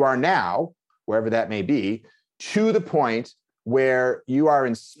from where you are now, wherever that may be, to the point where you are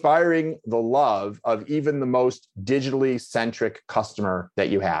inspiring the love of even the most digitally centric customer that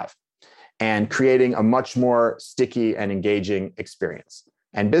you have, and creating a much more sticky and engaging experience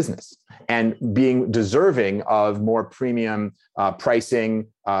and business, and being deserving of more premium pricing,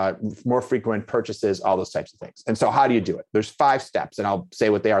 more frequent purchases, all those types of things. And so how do you do it? There's 5 steps, and I'll say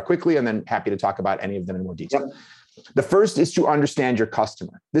what they are quickly, and then happy to talk about any of them in more detail. Yep. The first is to understand your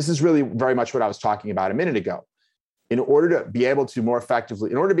customer. This is really very much what I was talking about a minute ago. In order to be able to more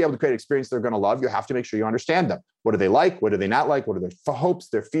effectively, in order to be able to create an experience they're going to love, you have to make sure you understand them. What do they like? What do they not like? What are their hopes,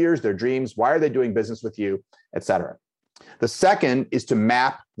 their fears, their dreams? Why are they doing business with you, et cetera? The second is to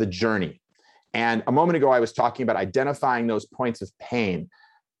map the journey. And a moment ago, I was talking about identifying those points of pain.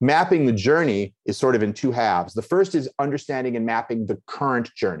 Mapping the journey is sort of in 2 halves. The first is understanding and mapping the current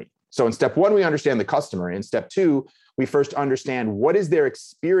journey. So in step 1, we understand the customer. In step 2, we first understand what is their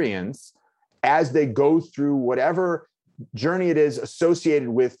experience as they go through whatever journey it is associated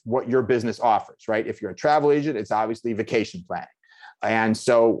with what your business offers, right? If you're a travel agent, it's obviously vacation planning. And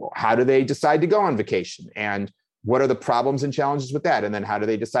so how do they decide to go on vacation? And what are the problems and challenges with that? And then how do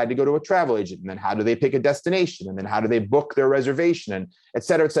they decide to go to a travel agent? And then how do they pick a destination? And then how do they book their reservation? And et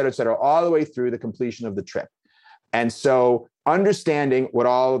cetera, et cetera, et cetera, all the way through the completion of the trip. And so understanding what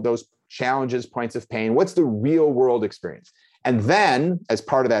all of those challenges, points of pain, what's the real world experience? And then as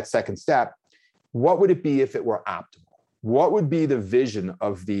part of that second step, what would it be if it were optimal? What would be the vision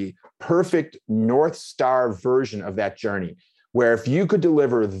of the perfect North Star version of that journey, where if you could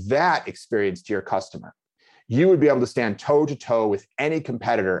deliver that experience to your customer, you would be able to stand toe to toe with any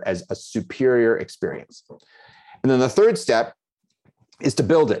competitor as a superior experience. And then the third step is to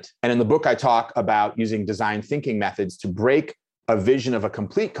build it. And in the book, I talk about using design thinking methods to break a vision of a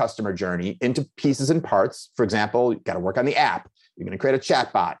complete customer journey into pieces and parts. For example, you've got to work on the app. You're going to create a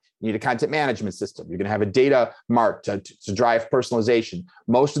chatbot. You need a content management system. You're going to have a data mart to drive personalization.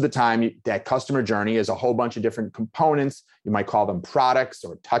 Most of the time, that customer journey is a whole bunch of different components. You might call them products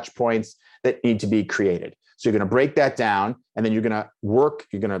or touch points that need to be created. So you're going to break that down, and then you're going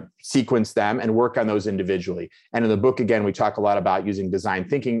to sequence them and work on those individually. And in the book, again, we talk a lot about using design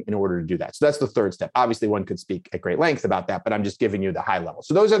thinking in order to do that. So that's the third step. Obviously, one could speak at great length about that, but I'm just giving you the high level.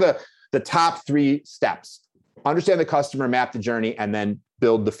 So those are the top 3 steps. Understand the customer, map the journey, and then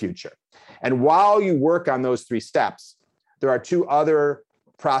build the future. And while you work on those 3 steps, there are 2 other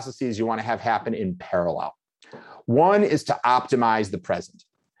processes you want to have happen in parallel. One is to optimize the present.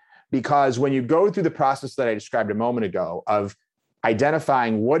 Because when you go through the process that I described a moment ago of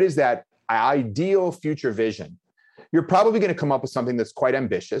identifying what is that ideal future vision, you're probably going to come up with something that's quite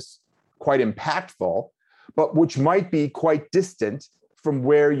ambitious, quite impactful, but which might be quite distant from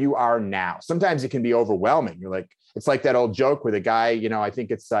where you are now. Sometimes it can be overwhelming. It's like that old joke where the guy, I think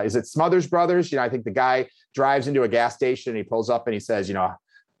it's, is it Smothers Brothers? I think the guy drives into a gas station and he pulls up and he says,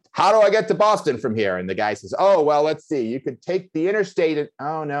 how do I get to Boston from here? And the guy says, oh, well, let's see. You could take the interstate. And,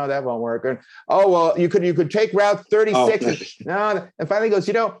 oh, no, that won't work. And, oh, well, you could take Route 36. And finally goes,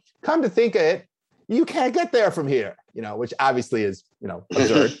 come to think of it, you can't get there from here, which obviously is,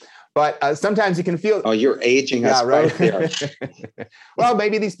 absurd. But sometimes you can feel. Oh, you're aging us both here. Well,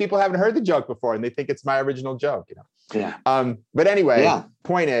 maybe these people haven't heard the joke before and they think it's my original joke. Yeah. But anyway,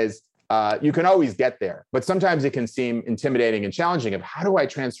 point is, you can always get there, but sometimes it can seem intimidating and challenging of how do I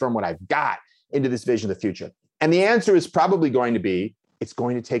transform what I've got into this vision of the future? And the answer is probably going to be, it's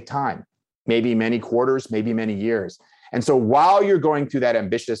going to take time, maybe many quarters, maybe many years. And so while you're going through that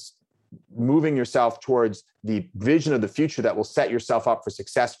ambitious, moving yourself towards the vision of the future that will set yourself up for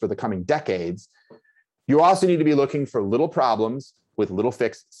success for the coming decades, you also need to be looking for little problems with little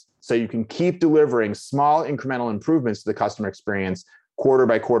fixes, so you can keep delivering small incremental improvements to the customer experience quarter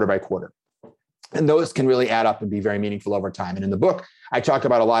by quarter by quarter. And those can really add up and be very meaningful over time. And in the book, I talk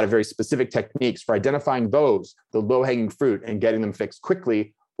about a lot of very specific techniques for identifying those, the low-hanging fruit, and getting them fixed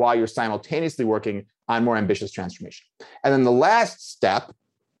quickly while you're simultaneously working on more ambitious transformation. And then the last step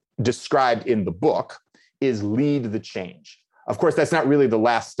described in the book is lead the change. Of course, that's not really the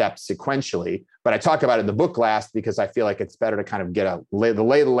last step sequentially, but I talk about it in the book last because I feel like it's better to kind of get the lay of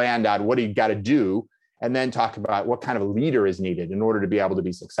the land out. What do you got to do? And then talk about what kind of a leader is needed in order to be able to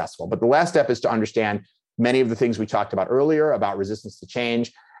be successful. But the last step is to understand many of the things we talked about earlier about resistance to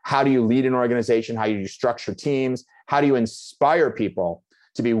change. How do you lead an organization? How do you structure teams? How do you inspire people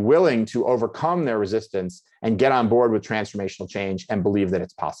to be willing to overcome their resistance and get on board with transformational change and believe that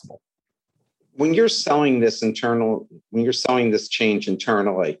it's possible? When you're selling this change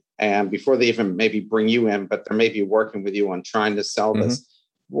internally, and before they even maybe bring you in, but they're maybe working with you on trying to sell this,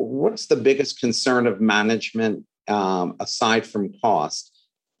 what's the biggest concern of management aside from cost?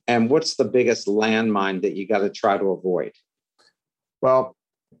 And what's the biggest landmine that you got to try to avoid? Well,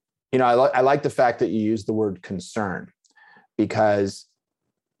 I like the fact that you use the word concern, because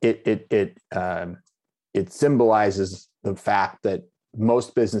it symbolizes the fact that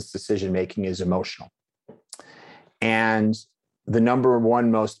most business decision making is emotional. And the number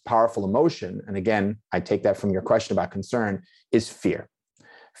one most powerful emotion, and again, I take that from your question about concern, is fear.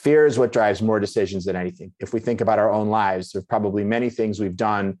 Fear is what drives more decisions than anything. If we think about our own lives, there are probably many things we've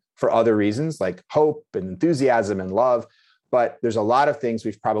done for other reasons, like hope and enthusiasm and love, but there's a lot of things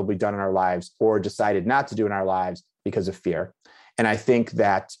we've probably done in our lives or decided not to do in our lives because of fear. And I think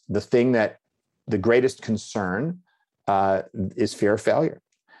that the greatest concern is fear of failure.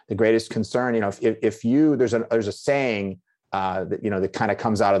 The greatest concern, there's a saying that kind of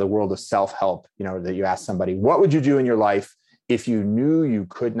comes out of the world of self-help, that you ask somebody, what would you do in your life if you knew you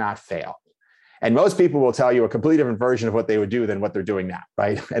could not fail? And most people will tell you a completely different version of what they would do than what they're doing now,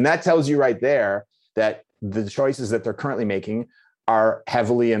 right? And that tells you right there that the choices that they're currently making are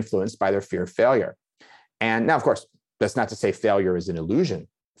heavily influenced by their fear of failure. And now, of course, that's not to say failure is an illusion.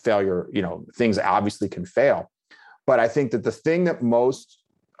 Failure, things obviously can fail. But I think that the thing that most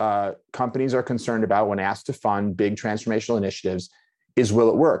companies are concerned about when asked to fund big transformational initiatives is, will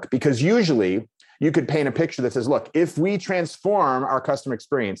it work? Because usually you could paint a picture that says, look, if we transform our customer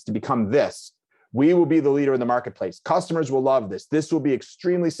experience to become this, we will be the leader in the marketplace. Customers will love this. This will be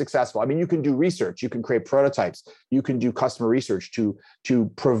extremely successful. I mean, you can do research, you can create prototypes, you can do customer research to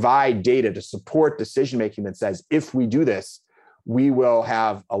provide data to support decision-making that says, if we do this, we will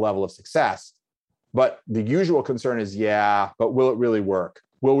have a level of success. But the usual concern is, but will it really work?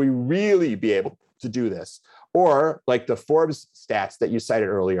 Will we really be able to do this? Or like the Forbes stats that you cited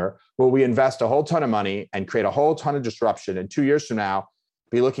earlier, will we invest a whole ton of money and create a whole ton of disruption, and 2 years from now,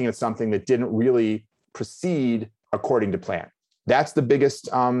 be looking at something that didn't really proceed according to plan? That's the biggest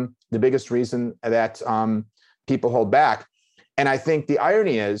reason that people hold back. And I think the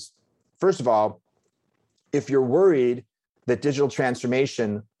irony is, first of all, if you're worried that digital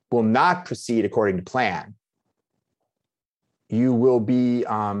transformation will not proceed according to plan, you will be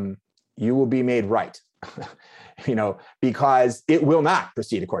made right, because it will not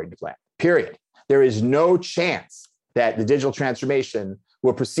proceed according to plan, period. There is no chance that the digital transformation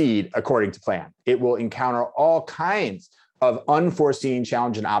will proceed according to plan. It will encounter all kinds of unforeseen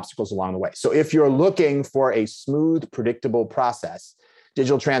challenges and obstacles along the way. So if you're looking for a smooth, predictable process,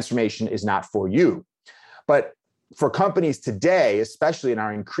 digital transformation is not for you. But for companies today, especially in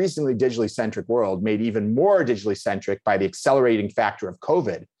our increasingly digitally centric world, made even more digitally centric by the accelerating factor of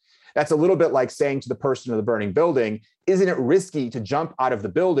COVID, that's a little bit like saying to the person in the burning building, isn't it risky to jump out of the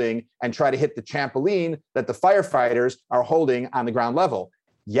building and try to hit the trampoline that the firefighters are holding on the ground level?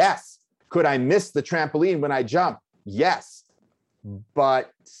 Yes. Could I miss the trampoline when I jump? Yes.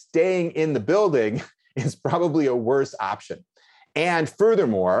 But staying in the building is probably a worse option. And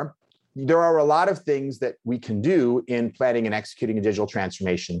furthermore, there are a lot of things that we can do in planning and executing a digital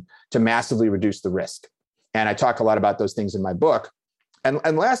transformation to massively reduce the risk. And I talk a lot about those things in my book. And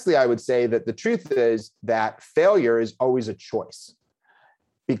lastly, I would say that the truth is that failure is always a choice,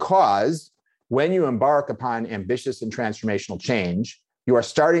 because when you embark upon ambitious and transformational change, you are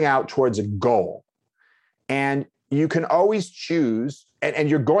starting out towards a goal. And you can always choose, and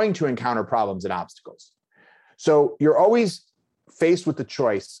you're going to encounter problems and obstacles. So you're always faced with the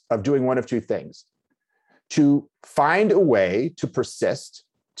choice of doing one of two things: to find a way to persist,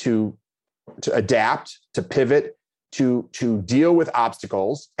 to adapt, to pivot, to deal with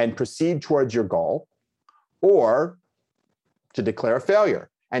obstacles and proceed towards your goal, or to declare a failure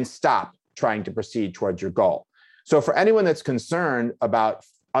and stop trying to proceed towards your goal. So for anyone that's concerned about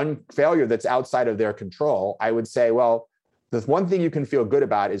failure that's outside of their control, I would say, well, the one thing you can feel good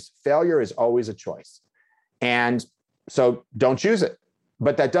about is failure is always a choice. And so don't choose it.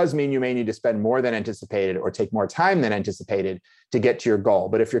 But that does mean you may need to spend more than anticipated or take more time than anticipated to get to your goal.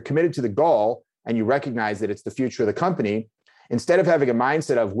 But if you're committed to the goal and you recognize that it's the future of the company, instead of having a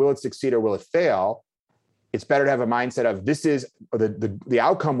mindset of will it succeed or will it fail, it's better to have a mindset of this is the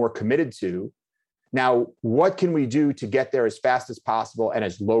outcome we're committed to. Now, what can we do to get there as fast as possible and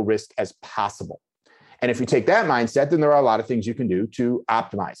as low risk as possible? And if you take that mindset, then there are a lot of things you can do to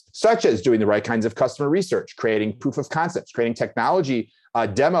optimize, such as doing the right kinds of customer research, creating proof of concepts, creating technology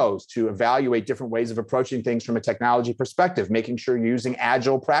demos to evaluate different ways of approaching things from a technology perspective, making sure you're using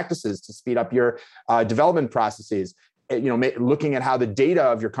agile practices to speed up your development processes, looking at how the data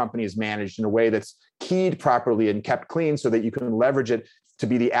of your company is managed in a way that's keyed properly and kept clean so that you can leverage it to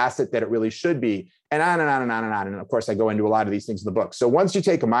be the asset that it really should be, and on and on and on and on. And of course, I go into a lot of these things in the book. So once you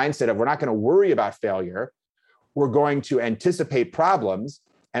take a mindset of we're not going to worry about failure, we're going to anticipate problems,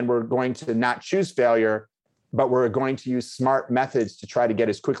 and we're going to not choose failure, but we're going to use smart methods to try to get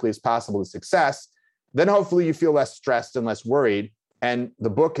as quickly as possible to success, then hopefully you feel less stressed and less worried. And the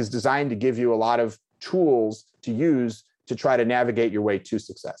book is designed to give you a lot of tools to use to try to navigate your way to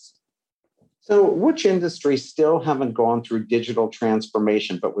success. So which industries still haven't gone through digital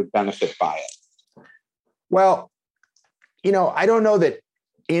transformation but would benefit by it? Well, I don't know that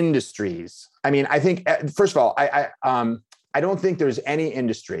industries. I mean, I think, first of all, I don't think there's any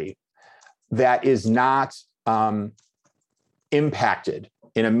industry that is not impacted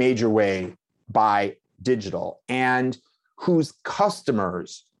in a major way by digital and whose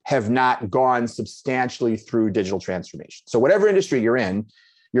customers have not gone substantially through digital transformation. So whatever industry you're in,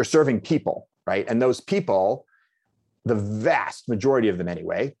 you're serving people, right? And those people, the vast majority of them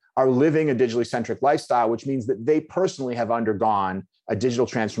anyway, are living a digitally centric lifestyle, which means that they personally have undergone a digital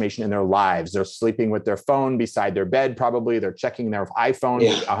transformation in their lives. They're sleeping with their phone beside their bed, probably. They're checking their iPhone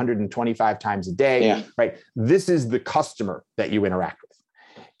 125 times a day, right? This is the customer that you interact with.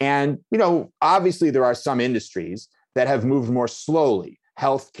 And, obviously there are some industries that have moved more slowly: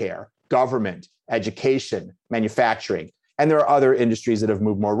 healthcare, government, education, manufacturing. And there are other industries that have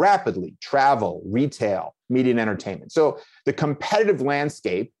moved more rapidly: travel, retail, media and entertainment. So the competitive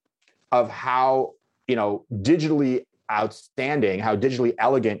landscape of how, digitally outstanding, how digitally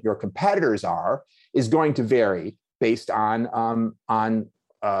elegant your competitors are is going to vary based on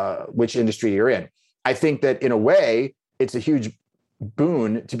which industry you're in. I think that in a way, it's a huge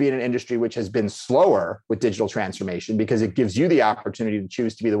boon to be in an industry which has been slower with digital transformation, because it gives you the opportunity to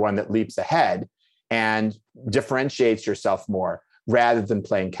choose to be the one that leaps ahead and differentiates yourself more rather than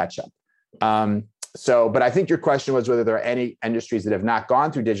playing catch up. But I think your question was whether there are any industries that have not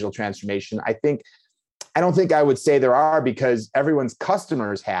gone through digital transformation. I don't think I would say there are, because everyone's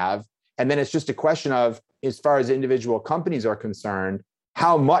customers have. And then it's just a question of, as far as individual companies are concerned,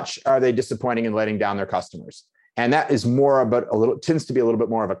 how much are they disappointing and letting down their customers? And that is more about tends to be a little bit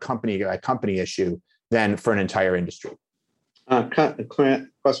more of a company issue than for an entire industry.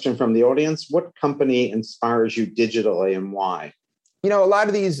 Question from the audience: what company inspires you digitally and why? A lot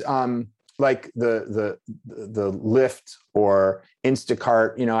of these, like the Lyft or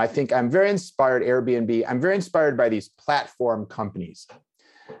Instacart, I think I'm very inspired. Airbnb, I'm very inspired by these platform companies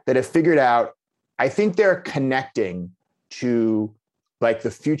that have figured out, I think they're connecting to like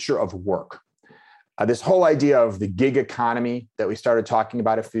the future of work. This whole idea of the gig economy that we started talking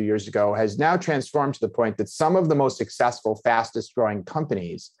about a few years ago has now transformed to the point that some of the most successful, fastest growing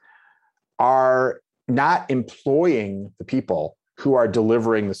companies are not employing the people who are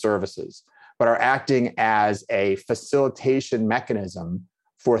delivering the services, but are acting as a facilitation mechanism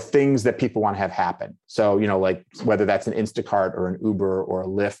for things that people want to have happen. So, like whether that's an Instacart or an Uber or a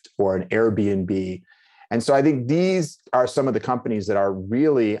Lyft or an Airbnb. And so I think these are some of the companies that are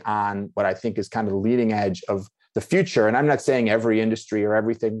really on what I think is kind of the leading edge of the future. And I'm not saying every industry or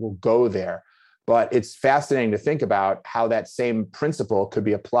everything will go there, but it's fascinating to think about how that same principle could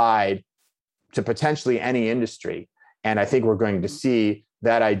be applied to potentially any industry. And I think we're going to see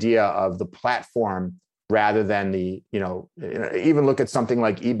that idea of the platform rather than the, even look at something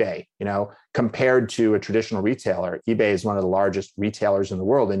like eBay, compared to a traditional retailer. eBay is one of the largest retailers in the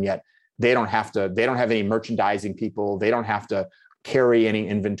world, and yet they don't have any merchandising people. They don't have to carry any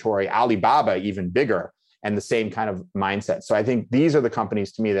inventory. Alibaba, even bigger, and the same kind of mindset. So I think these are the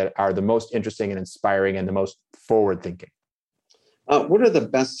companies to me that are the most interesting and inspiring and the most forward thinking. What are the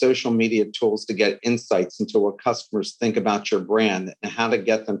best social media tools to get insights into what customers think about your brand and how to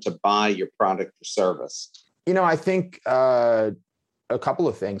get them to buy your product or service? I think a couple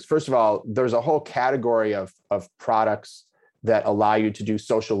of things. First of all, there's a whole category of products that allow you to do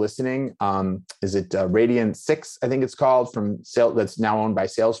social listening. Is it Radiant 6, I think it's called, that's now owned by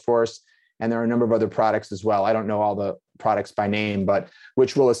Salesforce. And there are a number of other products as well. I don't know all the products by name, but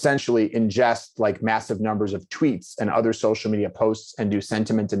which will essentially ingest like massive numbers of tweets and other social media posts and do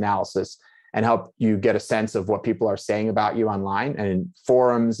sentiment analysis and help you get a sense of what people are saying about you online and in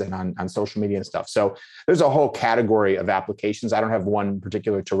forums and on social media and stuff. So there's a whole category of applications. I don't have one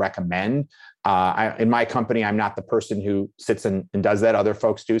particular to recommend. In my company, I'm not the person who sits and does that. Other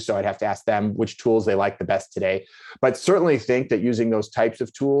folks do. So I'd have to ask them which tools they like the best today. But certainly think that using those types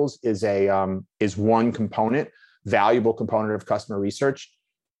of tools is one valuable component of customer research.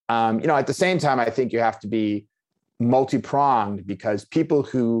 At the same time, I think you have to be multi-pronged, because people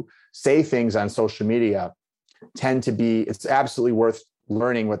who say things on social media it's absolutely worth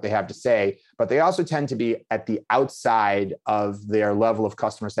learning what they have to say, but they also tend to be at the outside of their level of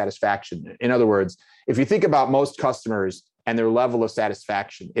customer satisfaction. In other words, if you think about most customers and their level of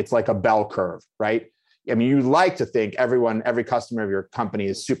satisfaction, it's like a bell curve, right? I mean, you'd like to think every customer of your company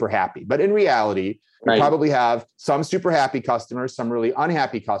is super happy, but in reality, you probably have some super happy customers, some really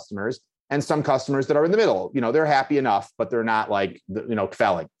unhappy customers, and some customers that are in the middle. They're happy enough, but they're not like,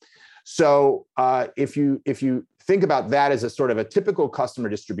 felling. So if you think about that as a sort of a typical customer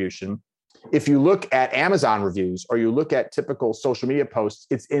distribution, if you look at Amazon reviews or you look at typical social media posts,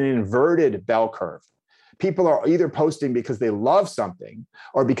 it's an inverted bell curve. People are either posting because they love something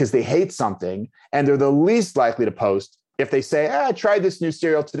or because they hate something, and they're the least likely to post if they say, I tried this new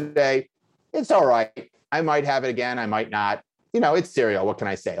cereal today. It's all right. I might have it again. I might not. It's cereal. What can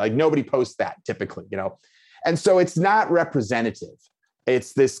I say? Like, nobody posts that typically, And so it's not representative.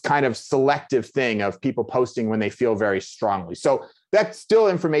 It's this kind of selective thing of people posting when they feel very strongly. So that's still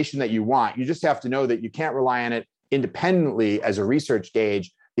information that you want. You just have to know that you can't rely on it independently as a research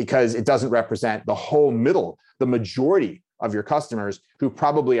gauge, because it doesn't represent the whole middle, the majority of your customers who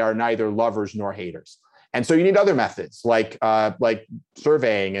probably are neither lovers nor haters. And so you need other methods like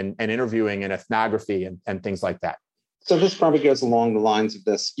surveying and interviewing and ethnography and things like that. So this probably goes along the lines of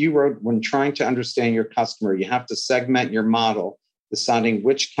this. You wrote, when trying to understand your customer, you have to segment your model, deciding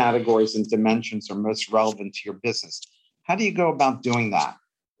which categories and dimensions are most relevant to your business. How do you go about doing that?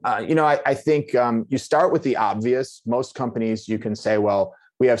 I think you start with the obvious. Most companies, you can say, well,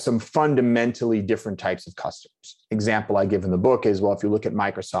 we have some fundamentally different types of customers. Example I give in the book is, well, if you look at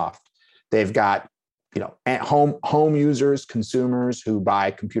Microsoft, they've got home users, consumers who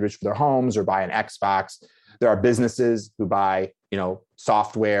buy computers for their homes or buy an Xbox. There are businesses who buy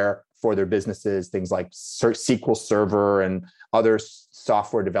software for their businesses, things like SQL Server and other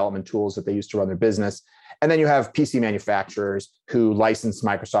software development tools that they use to run their business. And then you have PC manufacturers who license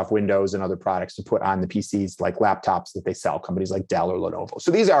Microsoft Windows and other products to put on the PCs, like laptops that they sell, companies like Dell or Lenovo.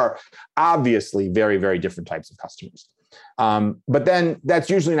 So these are obviously very, very different types of customers. But then that's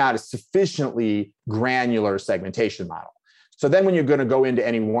usually not a sufficiently granular segmentation model. So then when you're going to go into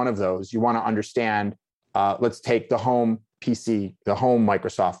any one of those, you want to understand, let's take the home PC, the home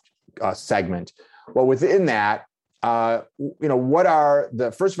Microsoft segment. Well, within that, what are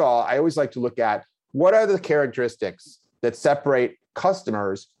first of all, I always like to look at what are the characteristics that separate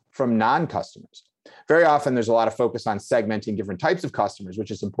customers from non-customers. Very often there's a lot of focus on segmenting different types of customers, which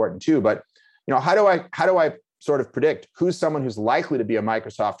is important too. But how do I sort of predict who's someone who's likely to be a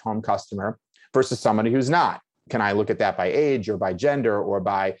Microsoft home customer versus somebody who's not? Can I look at that by age or by gender or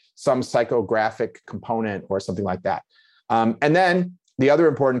by some psychographic component or something like that? And then the other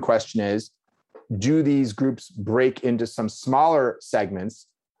important question is, do these groups break into some smaller segments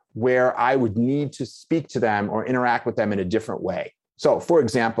where I would need to speak to them or interact with them in a different way? So, for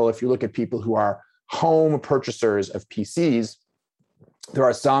example, if you look at people who are home purchasers of PCs, there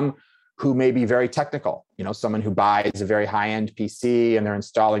are some who may be very technical. Someone who buys a very high-end PC and they're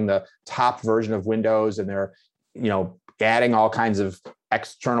installing the top version of Windows and they're, adding all kinds of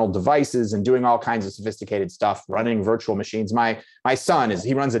external devices and doing all kinds of sophisticated stuff, running virtual machines. My son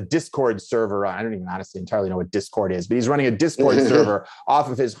he runs a Discord server. I don't even honestly entirely know what Discord is, but he's running a Discord server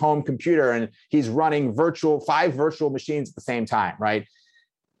off of his home computer, and he's running 5 virtual machines at the same time, right?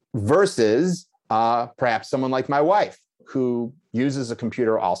 Versus perhaps someone like my wife, who uses a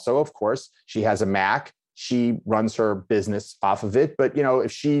computer also, of course. She has a Mac. She runs her business off of it. But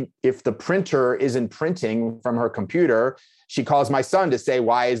if the printer isn't printing from her computer, she calls my son to say,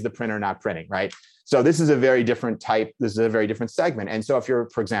 why is the printer not printing, right? So this is a very different type. This is a very different segment. And so if you're,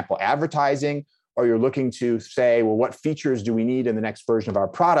 for example, advertising, or you're looking to say, well, what features do we need in the next version of our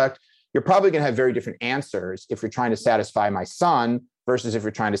product? You're probably going to have very different answers if you're trying to satisfy my son versus if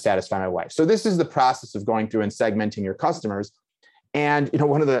you're trying to satisfy my wife. So this is the process of going through and segmenting your customers. And,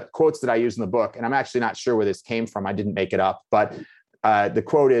 one of the quotes that I use in the book, and I'm actually not sure where this came from, I didn't make it up, but the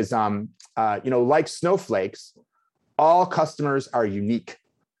quote is, like snowflakes, all customers are unique.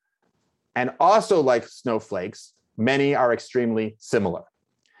 And also like snowflakes, many are extremely similar.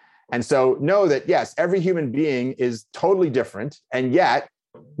 And so know that, yes, every human being is totally different. And yet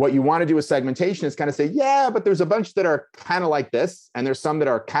what you want to do with segmentation is kind of say, yeah, but there's a bunch that are kind of like this, and there's some that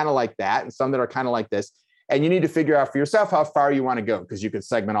are kind of like that, and some that are kind of like this. And you need to figure out for yourself how far you want to go, because you could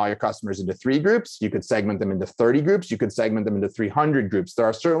segment all your customers into 3 groups. You could segment them into 30 groups. You could segment them into 300 groups. There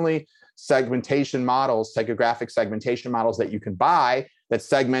are certainly segmentation models, psychographic segmentation models that you can buy that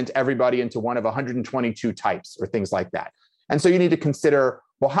segment everybody into one of 122 types or things like that. And so you need to consider,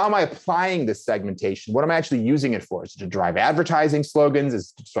 well, how am I applying this segmentation? What am I actually using it for? Is it to drive advertising slogans?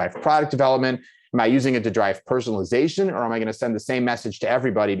 Is it to drive product development? Am I using it to drive personalization? Or am I going to send the same message to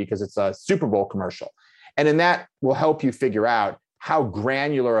everybody because it's a Super Bowl commercial? And then that will help you figure out how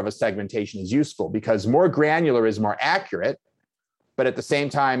granular of a segmentation is useful, because more granular is more accurate, but at the same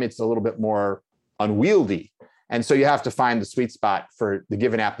time, it's a little bit more unwieldy. And so you have to find the sweet spot for the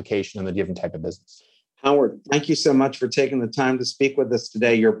given application and the given type of business. Howard, thank you so much for taking the time to speak with us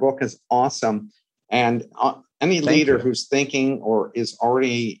today. Your book is awesome. And any leader who's thinking or is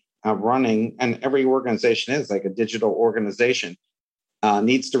already running, and every organization is like a digital organization,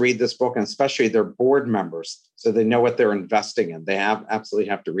 needs to read this book, and especially their board members, so they know what they're investing in. They absolutely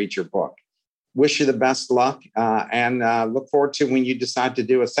have to read your book. Wish you the best luck, and look forward to when you decide to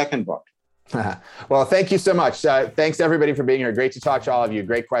do a second book. Well, thank you so much. Thanks everybody for being here. Great to talk to all of you.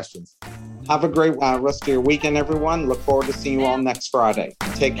 Great questions. Have a great rest of your weekend, everyone. Look forward to seeing you all next Friday.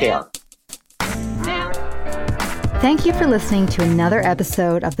 Take care. Thank you for listening to another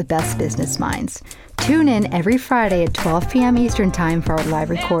episode of The Best Business Minds. Tune in every Friday at 12 p.m. Eastern Time for our live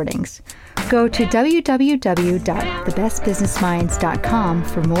recordings. Go to www.thebestbusinessminds.com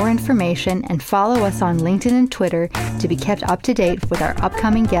for more information, and follow us on LinkedIn and Twitter to be kept up to date with our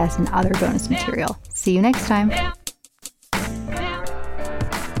upcoming guests and other bonus material. See you next time.